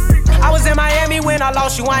 I was in Miami when I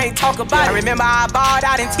lost you, I ain't talk about it. I remember I bawled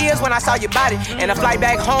out in tears when I saw your body. And the flight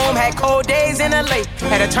back home had cold days in the lake.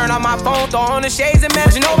 Had to turn on my phone, throw on the shades and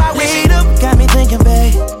message. You know about wishing. Wait up, got me thinking,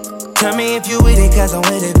 babe. Tell me if you with it, cause I'm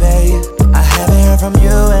with it, babe. I haven't heard from you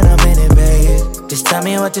and I'm in it, babe. Just tell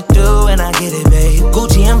me what to do and I get it, babe.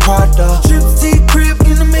 Gucci and Prada. Trip to crib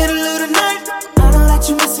in the middle of the night. I don't let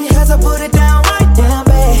you miss me cause I put it down right down,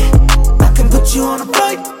 babe. I can put you on a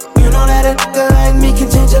flight. You know that a nigga like me can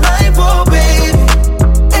change your life, oh baby.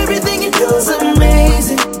 Everything you do is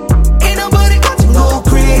amazing. Ain't nobody got to go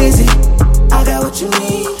crazy. I got what you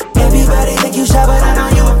need. Everybody think you shy, but I know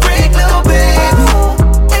you a freak, little baby.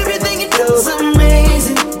 Everything you do is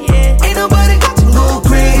amazing. Ain't nobody got to go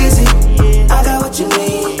crazy. I got what you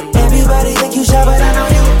need. Everybody think you shy, but I know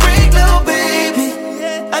you a freak, little baby.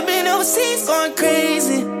 I've been overseas going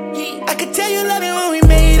crazy. I could tell you love me when we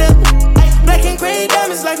made up. Black and gray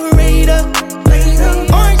diamonds like a radar.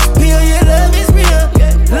 Orange peel, your love is real.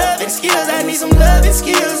 Love and skills, I need some love and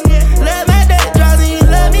skills. Love my dad draws and you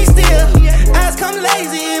love me still. Eyes come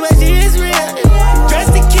lazy, but she is real.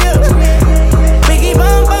 Dressed to kill. Biggie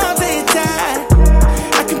bomb to your tie.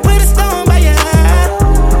 I can put a stone by your eye.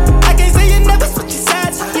 I can't say you never switch your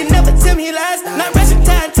sides. You never tell me lies. Not rushing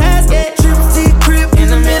ties, yeah. Trip to the crib in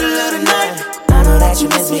the middle of the night. I know that you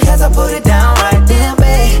miss me cause I put it down right there,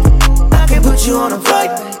 babe. Put you on a flight.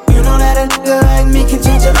 You know that a nigga like me can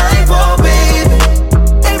change your life, oh baby.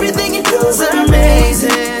 Everything you do is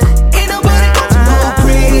amazing. Ain't nobody got to go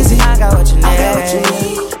crazy. I got what you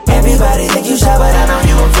need. Everybody think you shy, but I know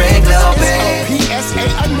you a freak, little baby. PSA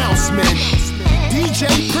announcement. DJ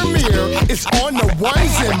Premier is on the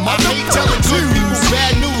ones and my hate telling people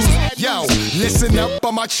bad news. Yo, listen up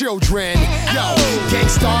for my children. Yo,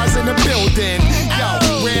 gangstars in the building.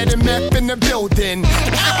 Yo, Red and Meth in the building.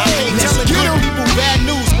 Let's get them. People bad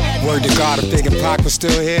news. Word to God, if Big and Pac was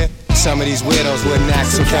still here, some of these weirdos wouldn't act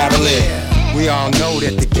so cavalier. We all know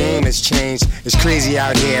that the game has changed. It's crazy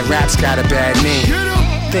out here and rap's got a bad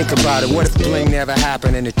name. Think about it, what if bling never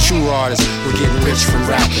happened and the true artists were getting rich from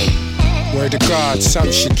rapping? Word to God,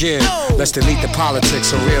 something should give. Let's delete the politics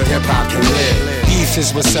so real hip-hop can live. Beef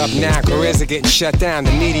is what's up now, careers are getting shut down.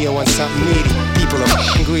 The media wants something meaty. People are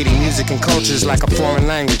f***ing greedy. Music and culture is like a foreign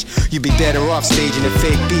language. You'd be better off staging a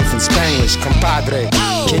fake beef in Spanglish. Compadre,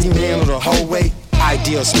 can you handle the whole weight?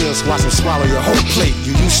 Ideal Smills, watch them swallow your whole plate.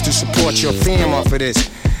 You used to support your fam off of this.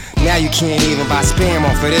 Now you can't even buy spam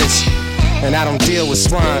off of this. And I don't deal with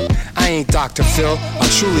swine. I ain't Dr. Phil. I'll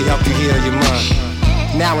truly help you heal your mind.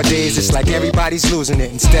 Nowadays it's like everybody's losing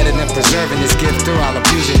it. Instead of them preserving this gift, they're all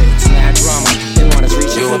abusing it. It's not drama, they want us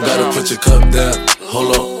reaching for the better put your cup down,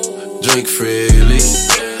 hold on, drink freely,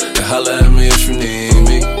 and holla at me if you need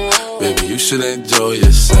me. Baby, you should enjoy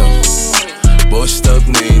yourself. Boy, stuff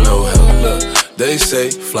need no help. Look, they say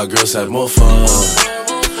fly girls have more fun.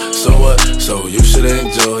 So what? So you should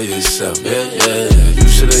enjoy yourself. Yeah, you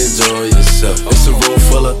should enjoy yourself. It's a room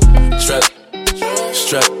full of strap.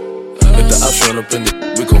 If the ops run up in the,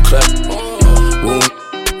 we gon' clap. Wound,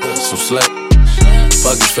 some slack.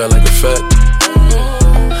 Pockets felt like a fat.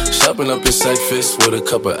 Shopping up in sack fist with a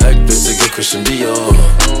couple actors to get Christian Dior.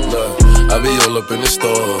 Look, I be all up in the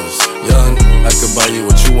stores. Young, I could buy you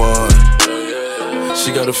what you want.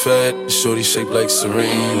 She got a fat, shorty shaped like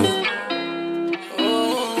Serena.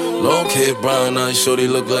 Long hair, brown eyes, shorty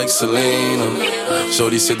look like Selena.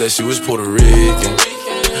 Shorty said that she was Puerto Rican.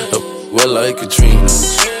 Well, like Katrina.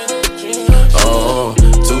 Oh,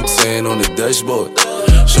 210 on the dashboard.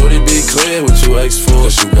 Shorty, be clear what you asked for.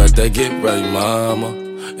 Cause you got that get right, mama.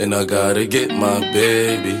 And I gotta get my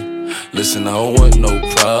baby. Listen, I don't want no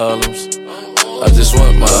problems. I just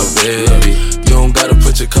want my baby. You don't gotta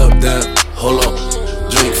put your cup down. Hold on,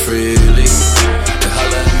 drink freely.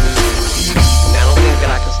 That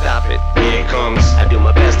I can stop it. Here it comes. I do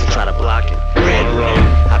my best to try to block it. Red rum,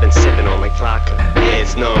 I've been sipping on like vodka.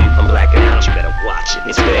 Head's numb, I'm blacking out. You better watch it.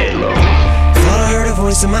 It's bad low. Thought I heard a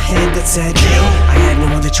voice in my head that said kill. I had no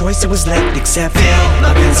other choice, it was left except fill.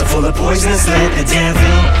 My pens are full of poisonous lead, the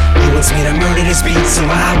devil. He wants me to murder this beat, so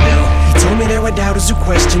I will. He told me there were doubters who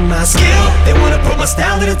question my skill. They wanna put my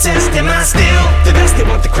style to the test, am I still the best? They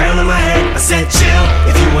want the crown on my head, I said chill.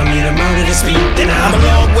 If you want me to murder this beat, then I'm a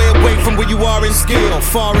long way away from where you are in skill.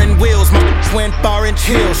 Foreign wheels, my went Orange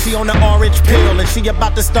Hill. She on the orange pill, and she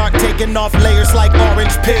about to start taking off layers like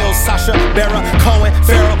orange pills. Sasha, Barra, Cohen,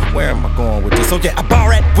 Farrell. Where am I going with this? Oh yeah, I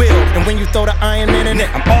bar at will. And when you throw the Iron Man in it,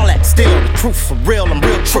 I'm all that still. The truth for real, I'm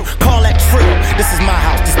real true. Call that true. This is my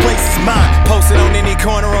house, this place is mine. Posted on any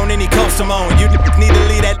corner, on any coast I'm on. You need to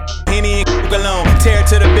leave that Henny and alone. Tear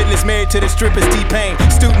to the business, married to the strippers, T-Pain.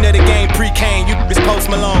 Student of the game, pre-Kane, you is Post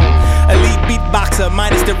Malone. Elite beatboxer,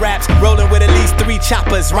 minus the raps. Rolling with at least 3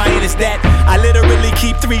 choppers. Ryan is that. I literally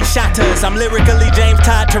keep 3 shotters. I'm lyrically James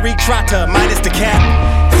Todd, Tariq Trotter, minus the cap.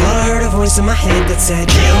 Thought I heard a voice in my head that said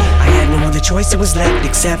kill. I had no other choice, it was left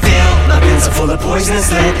except fill. My pens are full of poisonous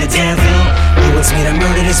lead, the devil. He wants me to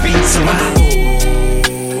murder this beat, so I...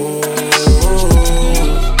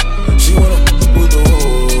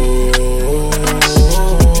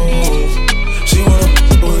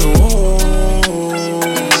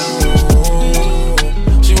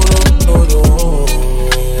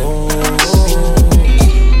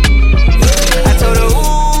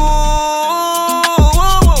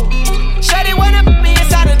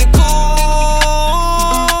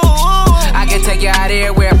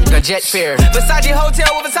 Jet fare, Versace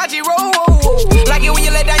hotel with Versace roll. Like it when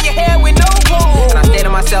you let down your hair with no comb. And I stay to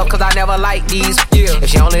myself cause I never like these. Yeah.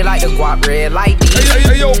 If she only like the guap red like these.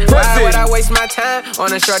 Why would I waste my time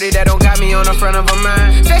on a shorty that don't got me on the front of her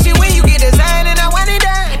mind? Especially when you get designed and I want it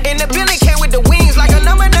done. And the Billy came with the wings like a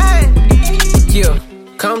number 9. Yeah,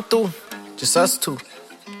 come through, just us two.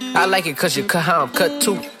 I like it cause you cut how I'm cut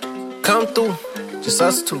too. Come through, just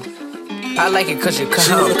us two. I like it cause you cut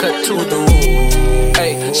how I'm cut too.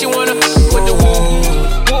 Hey, she wanna with the woo,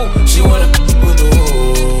 woo. She wanna with the woo.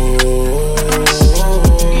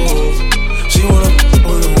 She wanna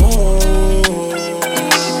with the woo.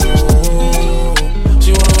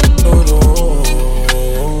 She wanna with the woo.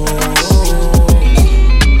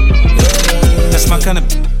 That's my kind of.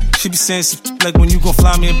 She be saying some like when you gon'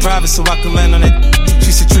 fly me in private so I can land on that.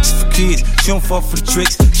 She said tricks for kids, she don't fall for the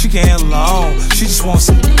tricks. She can handle her own, she just wants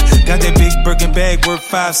some. Got that big Birkin bag worth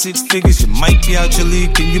 5-6 figures. You might be out your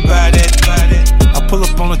league, can you buy that? I pull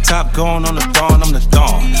up on the top, going on the dawn, I'm the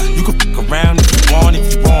dawn. You can fuck around if you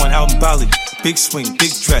want, out in Bali. Big swing,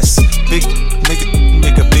 big dress, big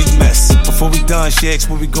make a big mess. Before we done, she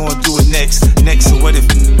asked what we gonna do it next. So what if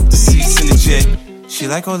the seats in the jet? She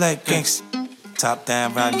like all that gangsta. Top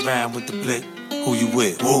down, riding round with the blick. Who you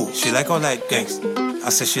with? Woo. She like all that gangsta. I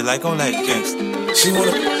said she like all that gangsta. She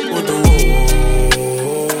wanna with the woo.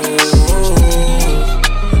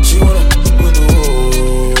 She wanna with the woo.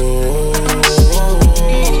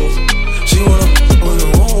 She wanna with the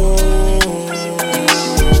woo.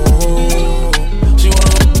 She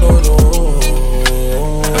wanna with the woo.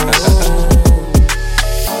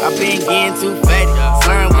 I been getting too fatty.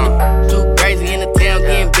 Slurring when the too crazy in the town,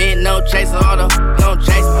 getting bent, no chaser, all the no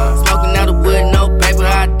chaser. Smoking out the wood, no paper.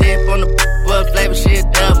 I dip on the wood flavor, shit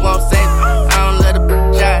up, won't save it. I don't love the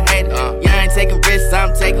bitch, I hate it. Yeah, I ain't taking risks,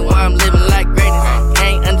 I'm taking while I'm living like greatness.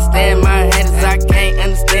 Can't understand my haters, I can't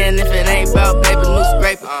understand if it ain't about paper, new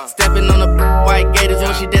scraper. Stepping on the white gators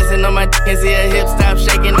when she dancing on my dick and see her hips stop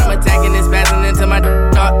shaking. I'm attacking and spazzing until my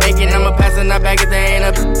start aching. I'm passing her back if there ain't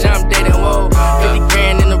a bitch I'm dating. Whoa, 50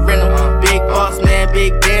 grand in the rental. Big boss man,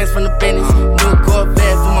 big dance from the business. New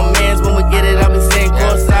Corvette for my mans when we get it. I'll be sitting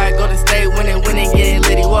courtside, Golden State winning, getting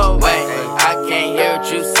litty. Whoa, wait, I can't hear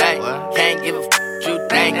what you say. Can't give a what you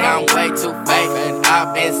think. I'm way too fake.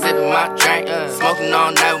 I've been sipping my drink, smoking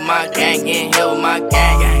all night with my gang, getting hit with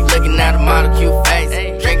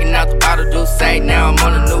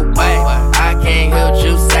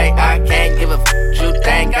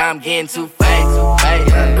I'm getting too fast,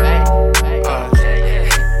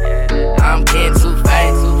 I'm getting too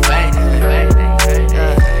fast,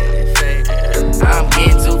 I'm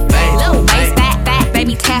getting too fast. Little waist, fat,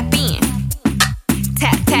 baby, tap in.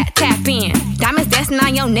 Tap in. Diamonds dancing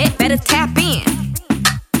on your neck, better tap in.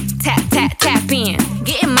 Tap in.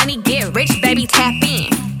 Getting money, get rich, baby, tap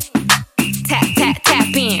in.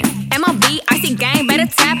 Tap in. MLB, icy gang, better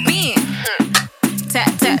tap in.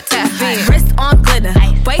 Tap in. Wrist on glitter,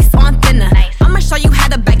 waist on thinner. I'ma show you how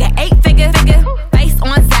to bag an 8-figure. Face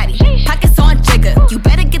on zaddy, pockets on jigger. You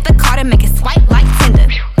better get the card and make it swipe like Tinder.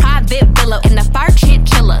 Private villa in the fur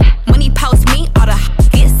chinchilla. When he posts me, all the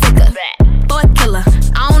get sicker. For a killer,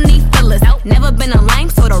 I don't need fillers. Never been a lame,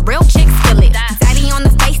 so the real chicks feel it. Daddy on the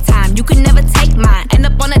FaceTime, you can never take mine. End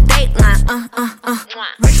up on a dateline,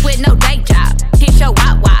 Rich with no day job, hit your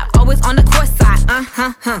wop. Always on the court side,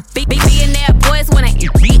 Billionaire boys wanna eat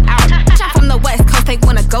out. I'm from the West Coast, they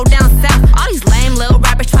wanna go down south. All these lame little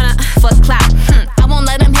rappers tryna fuck clout. I won't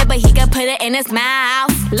let him hit, but he can put it in his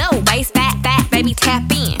mouth. Low waist, fat, baby, tap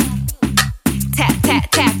in.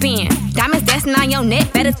 Tap in. Diamonds dancing on your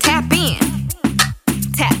neck, better tap in.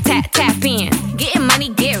 Tap in. Getting money,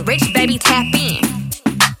 get rich, baby, tap in.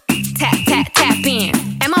 Tap in.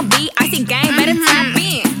 MLB, icy gang, better tap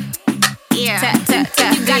in. Yeah. Tap.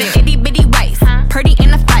 You got an itty bitty waist, pretty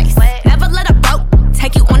in the face. Never let a broke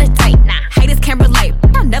take you on a date. Haters can't relate,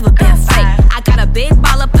 I've never been fake. I got a big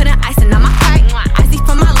baller putting icing on my cake. Icy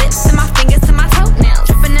from my lips to my fingers to my toenails.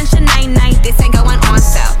 Dripping in Chanel night, this ain't going on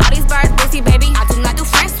sale. All these birds busy, baby, I do not do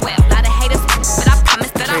friends well. Lot of haters, but I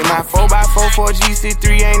promise that I'm my 4x4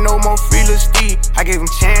 4GC3 ain't no more free little Steve. I gave him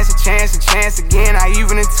chance again. I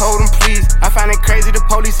even told him please. I find it crazy the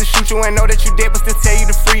police will shoot you and know that you dead but still tell you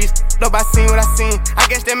to freeze. Look, I seen what I seen. I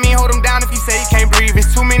guess that mean hold him down if he say he can't breathe.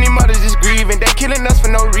 It's too many mothers just grieving. They killing us for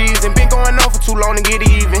no reason. Been going on for too long to get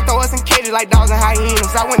even. Throw us in cages like dogs and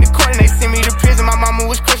hyenas. I went to court and they sent me to prison. My mama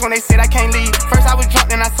was crushed when they said I can't leave. First I was drunk,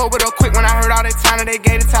 then I sobered up quick when I heard all that time that they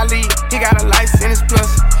gave to Talib. He got a life sentence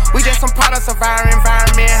plus. We just some products of our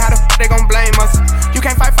environment. How the f they gon' blame us? You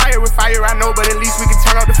can't fight fire with fire, I know, but at least we can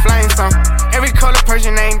turn up the flames some. Every color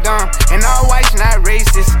person ain't dumb, and all white's not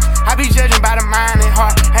racist. I be judging by the mind and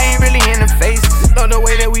heart, I ain't really in the faces. Though the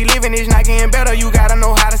way that we living is not getting better, you gotta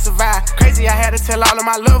know how to survive. Crazy, I had to tell all of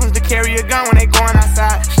my loved ones to carry a gun when they going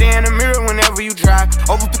outside. Stay in the mirror whenever you drive.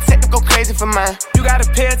 Overprotective, go crazy for mine. You gotta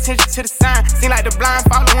pay attention to the sign. Seem like the blind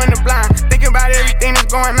following the blind. Thinking about everything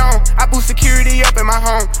that's going on. I boost security up in my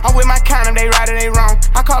home. I'm with my kind of, they right or they wrong.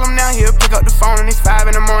 I call them down here, pick up the phone, and it's 5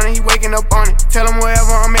 in the morning. He waking up on it. Tell them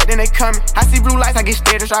wherever I'm at, then they coming. I see blue lights, I get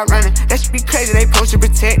scared to start running. That should be crazy, they supposed to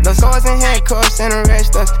protect us. Swords and handcuffs and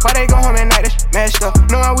arrest us. Why they go home at night, that's messed up.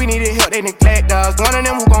 Knowing we needed help, they neglect us. One of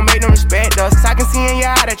them who gon' make them respect us. I can see in your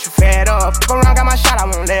eye that you fed up. Go around, got my shot, I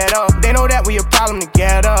won't let up. They know that we a problem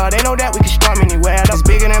together. They know that we can storm anywhere. It's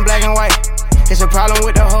bigger than black and white. It's a problem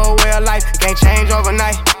with the whole way of life. It can't change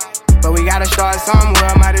overnight. But we gotta start somewhere,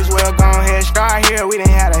 might as well go ahead, start here. We done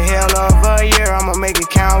had a hell of a year, I'ma make it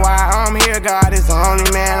count while I'm here. God is the only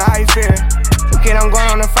man I fear. Kid, I'm going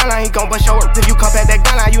on the front line, he gon' bust your work till you come past that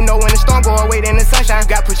gun line. You know when the storm go away, then the sunshine.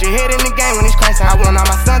 Got put your head in the game when it's crunch time. I want all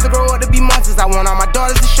my sons to grow up to be monsters. I want all my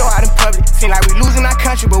daughters to show out in public. Seem like we losing our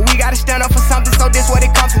country, but we gotta stand up for something, so this what it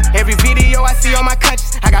comes to. Every video I see on my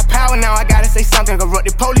conscience, I got power now, I gotta say something.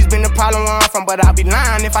 Corrupted police been the problem where I'm from, but I'd be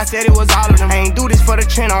lying if I said it was all of them. I ain't do this for the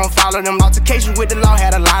trend, I don't follow them. Altercations with the law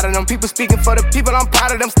had a lot of them. People speaking for the people, I'm proud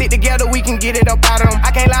of them. Stick together, we can get it up out of them. I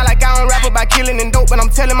can't lie like I don't rap about killing and dope, but I'm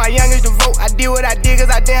telling my youngest to vote. I did what I did, cause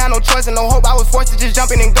I didn't have no choice and no hope. I was forced to just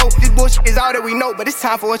jump in and go. This bullshit is all that we know, but it's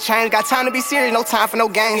time for a change. Got time to be serious, no time for no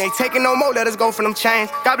games. Ain't taking no more, let us go for them chains.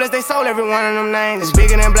 God bless they soul, every one of them names. It's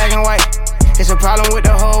bigger than black and white. It's a problem with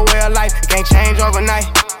the whole way of life. It can't change overnight.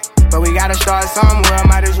 But we gotta start somewhere,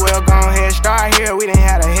 might as well go ahead, start here. We done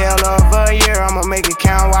had a hell of a year, I'ma make it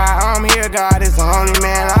count while I'm here. God is the only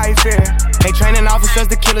man I fear. They training officers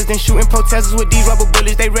to killers, then shooting protesters with these rubber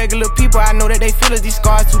bullets. They regular people, I know that they feel us. These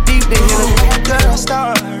scars too deep, they heal us. Girl,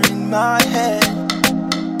 star in my head.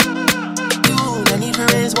 You don't need to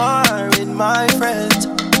raise war with my friends.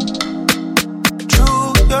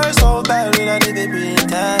 True, you're so bad when I need to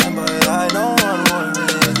pretend, but I don't want more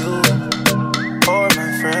with you or my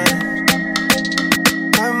friends.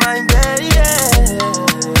 You're my best friend.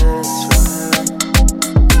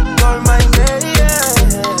 You're my best friend.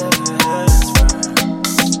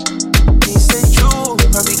 He say true,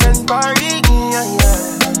 but we can party, yeah.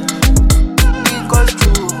 Because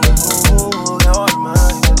true, you're my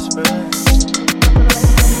best friend.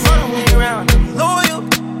 Follow me around, I'm loyal.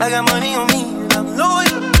 I got money on me and I'm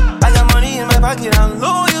loyal. I got money in my pocket, I'm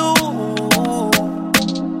loyal.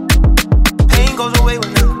 goes away when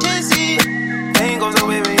you can see it. Pain goes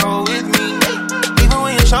away when you're with me. Even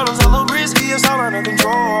when your shadows a little risky, it's all under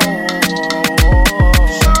control.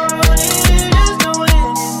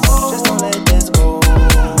 Just don't let this go.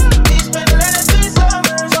 We spent the last 3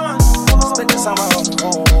 summers on. Spent the summer on the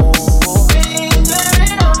road.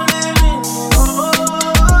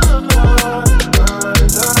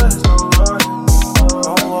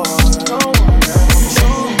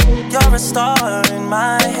 You're a star in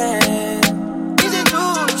my head. Is it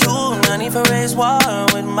true? True, no need for raise war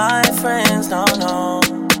with my friends, no, no.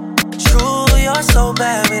 True, you're so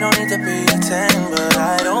bad, we don't need to pretend. But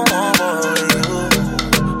I don't want war with you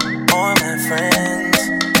or my friends.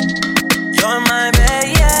 You're my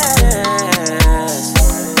best friend.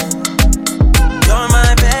 You're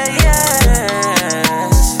my best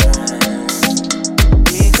friend.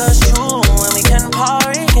 Because true, when we can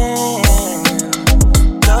party again,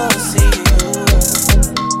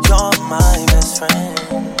 my best friend.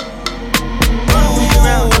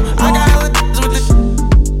 I got hella with this.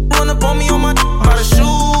 Run up on me on my by the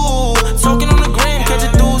shoe. Talking on the gram, catch a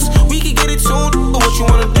deuce. We can get it tuned. What you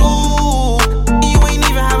wanna do? You ain't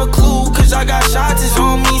even have a clue. Cause I got shots is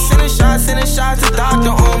on me. Sending shots, the doctor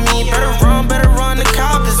on me. Better run, the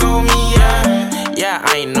cop is on me. Yeah,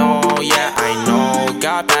 I know.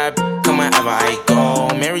 Got bad, come wherever I go.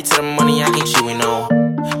 Married to the money, I can't cheat, we know.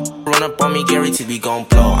 Run up on me, Gary T, we gon'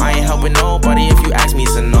 blow. I ain't helping nobody, if you ask me,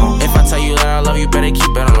 it's a no. If I tell you that I love you, better keep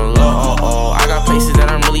it on the low. I got places that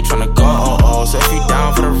I'm really tryna go. So if you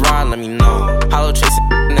down for the ride, let me know. Hollow chasing,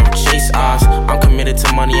 never chase odds. I'm committed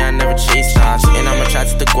to money, I never chase odds. And I'm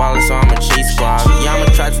attracted to Guala, so I'ma chase squad. Yeah, I'm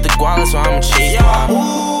attracted to Guala, so I'ma chase squad.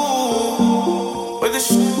 Ooh, with the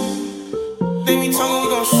they be talking, we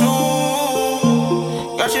gon' shoot.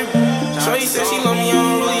 Got your shorty said she love me, I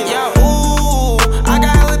don't really know. Yeah, ooh, I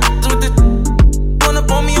got hella with the run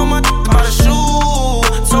up on me on my by the shoe.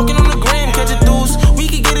 Talking on the gram, catch a deuce. We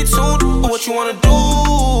can get it tuned. What you wanna do?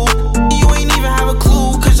 You ain't even have a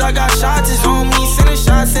clue. Cause I got shots is on me. Sending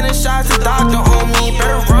shots, the doctor on me.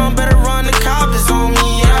 Better run, the cop is on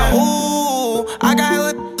me. Yeah, ooh, I got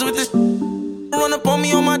hella with this. Run up on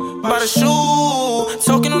me on my by the shoe.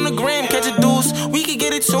 Talking on the gram, catch a deuce. We can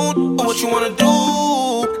get it tuned. What you wanna do?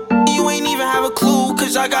 You ain't even have a clue.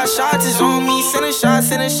 Cause I got shots is on me. Sending shots,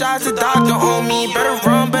 the doctor on me. Better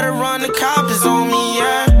run, the cop is on me,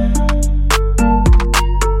 yeah.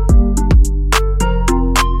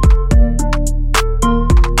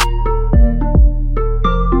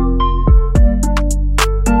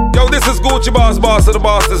 This is Gucci Boss of the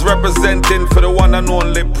Bosses representing for the one and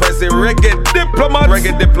only Prezi Reggae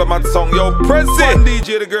Diplomat song. Yo, Prezi, one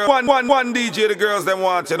DJ the girl, one DJ the girls them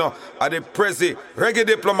want, you know. At the Prezi Reggae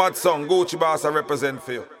Diplomat song, Gucci Boss I represent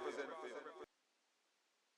for you.